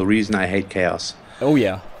horrible. The reason I hate chaos. Oh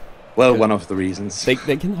yeah. Well, one of the reasons. They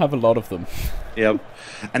can have a lot of them. Yep.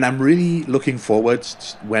 And I'm really looking forward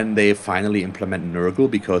to when they finally implement Nurgle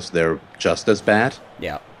because they're just as bad.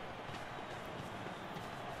 Yeah.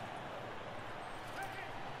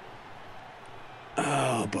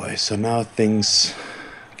 Oh boy, so now things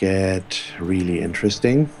get really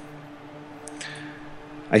interesting.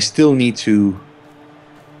 I still need to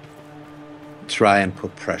try and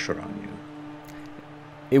put pressure on you.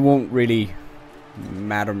 It won't really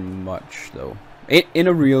matter much though. In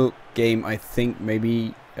a real game, I think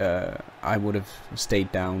maybe I would have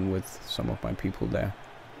stayed down with some of my people there.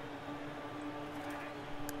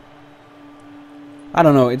 I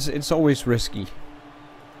don't know, it's always risky.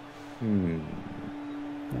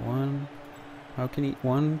 One, how can he?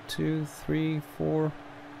 1, 2, 3, 4.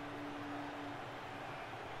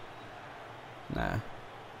 Nah.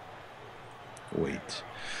 Wait.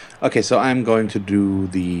 Okay, so I'm going to do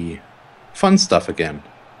the fun stuff again.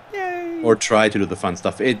 Yay! Or try to do the fun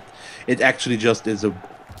stuff. It actually just is a...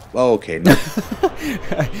 Oh, okay. No.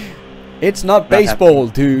 It's not baseball,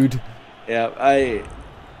 dude. Yeah, I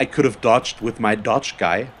could have dodged with my dodge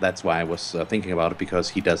guy. That's why I was thinking about it, because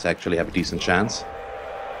he does actually have a decent chance.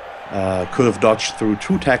 Could have dodged through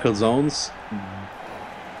 2 tackle zones,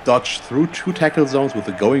 dodged through 2 tackle zones with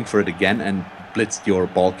the going for it again, and blitzed your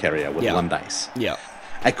ball carrier with 1 dice. Yeah.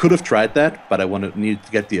 I needed to try that, but I needed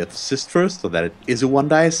to get the assist first so that it is a 1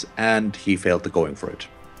 dice, and he failed the going for it.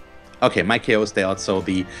 Okay, my KO stay out, so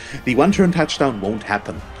the 1-turn touchdown won't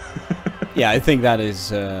happen. Yeah, I think that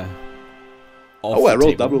is. I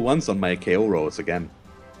rolled double 1s on my KO rolls again.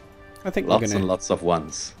 I think lots and lots of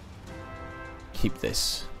 1s. Keep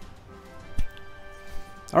this.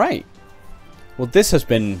 All right. Well, this has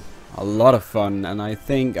been a lot of fun, and I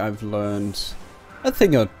think I've learned a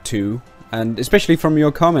thing or two, and especially from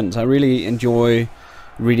your comments. I really enjoy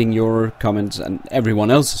reading your comments and everyone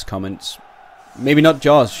else's comments. Maybe not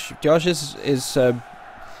Josh. Josh is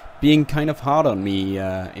being kind of hard on me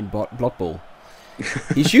in Blood Bowl.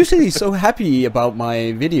 He's usually so happy about my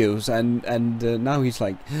videos, and now he's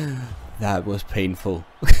like, that was painful.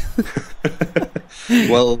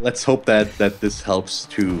 Well, let's hope that this helps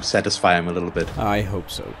to satisfy him a little bit. I hope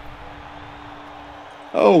so.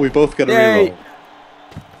 Oh, we both got a reroll.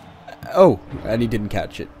 Oh, and he didn't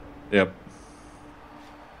catch it. Yep.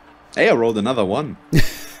 Hey, I rolled another 1.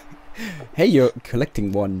 Hey, you're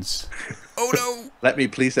collecting 1s. Oh no! Let me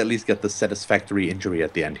please at least get the satisfactory injury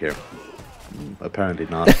at the end here. Apparently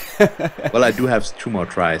not. Well, I do have 2 more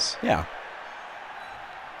tries. Yeah.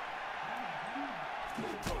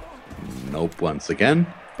 Nope, once again.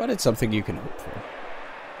 But it's something you can hope for.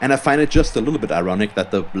 And I find it just a little bit ironic that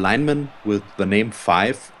the lineman with the name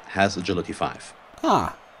 5 has agility 5.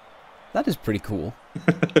 Ah, that is pretty cool.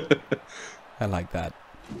 I like that.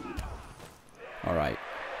 All right.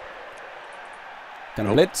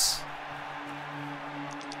 Gonna blitz.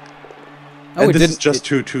 Oh, and this is just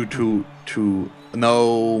no.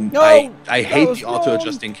 I hate the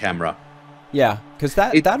auto-adjusting camera. Yeah, because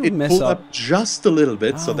that would mess pulled up just a little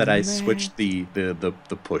bit, so that I switched the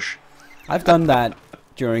push. I've done that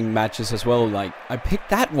during matches as well. Like, I picked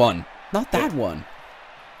that one, not that one.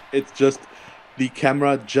 It's just the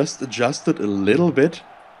camera just adjusted a little bit,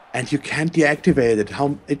 and you can't deactivate it.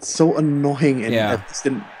 It's so annoying. And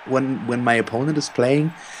when my opponent is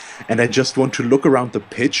playing, and I just want to look around the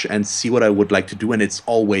pitch and see what I would like to do, and it's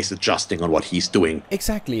always adjusting on what he's doing.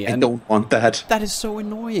 Exactly. I don't want that. That is so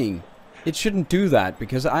annoying. It shouldn't do that,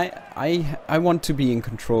 because I want to be in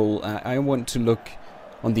control. I want to look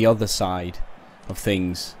on the other side of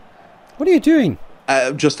things. What are you doing?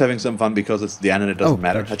 I'm just having some fun because it's the end and it doesn't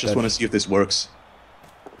matter. I just want to see if this works.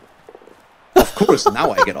 Of course,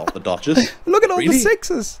 now I get all the dodges. Look at all the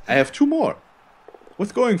 6s. I have 2 more.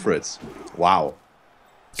 With going for it. Wow.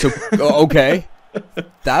 So, okay.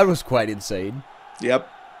 That was quite insane. Yep.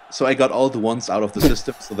 So I got all the 1s out of the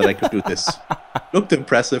system so that I could do this. Looked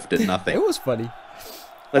impressive, did nothing. It was funny.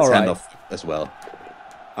 Let's hand off as well.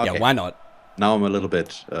 Okay. Yeah, why not? Now I'm a little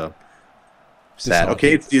bit sad.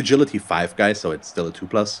 Okay, it's the agility 5 guy, so it's still a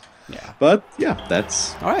 2+. Yeah. But yeah,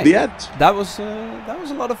 that's the end. That was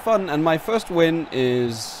a lot of fun, and my first win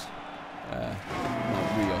is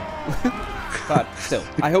not real. But still,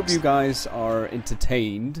 I hope you guys are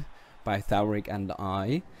entertained by Thalric and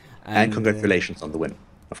I. And congratulations on the win,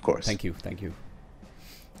 of course. Thank you.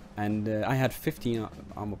 And I had 15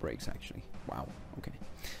 armor breaks, actually. Wow, okay.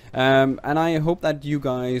 And I hope that you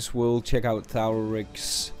guys will check out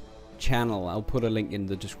Thalric's channel. I'll put a link in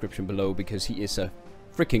the description below, because he is a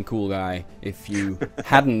freaking cool guy. If you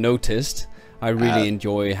hadn't noticed, I really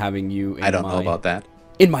enjoy having you in I don't know about that.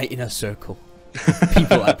 In my inner circle.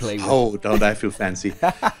 People I play with. Oh, don't I feel fancy.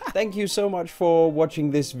 Thank you so much for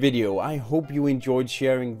watching this video. I hope you enjoyed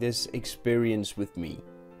sharing this experience with me.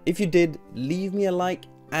 If you did, leave me a like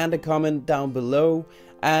and a comment down below,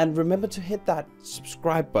 and remember to hit that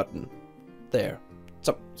subscribe button there,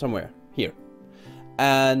 somewhere here,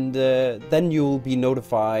 and then you'll be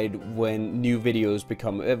notified when new videos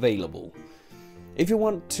become available. If you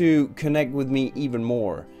want to connect with me even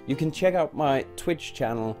more, you can check out my Twitch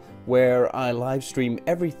channel, where I live stream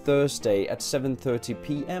every Thursday at 7:30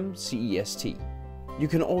 p.m. CEST. You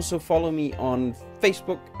can also follow me on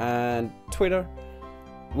Facebook and Twitter,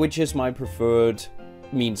 which is my preferred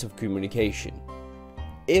means of communication.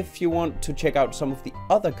 If you want to check out some of the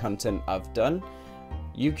other content I've done,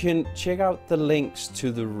 you can check out the links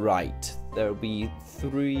to the right. There'll be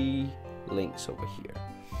 3 links over here.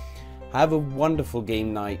 Have a wonderful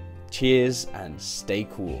game night. Cheers and stay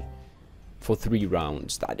cool. For 3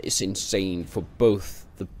 rounds. That is insane for both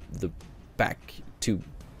the two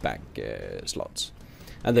back slots.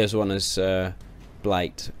 And there's one as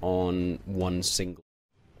Blight on 1 single.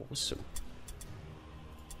 Awesome.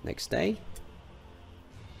 Next day.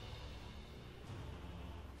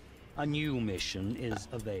 A new mission is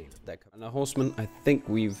available. And a horseman, I think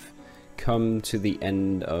we've come to the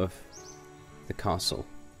end of the castle.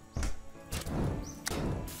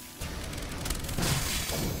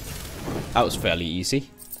 That was fairly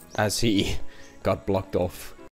easy, as he got blocked off.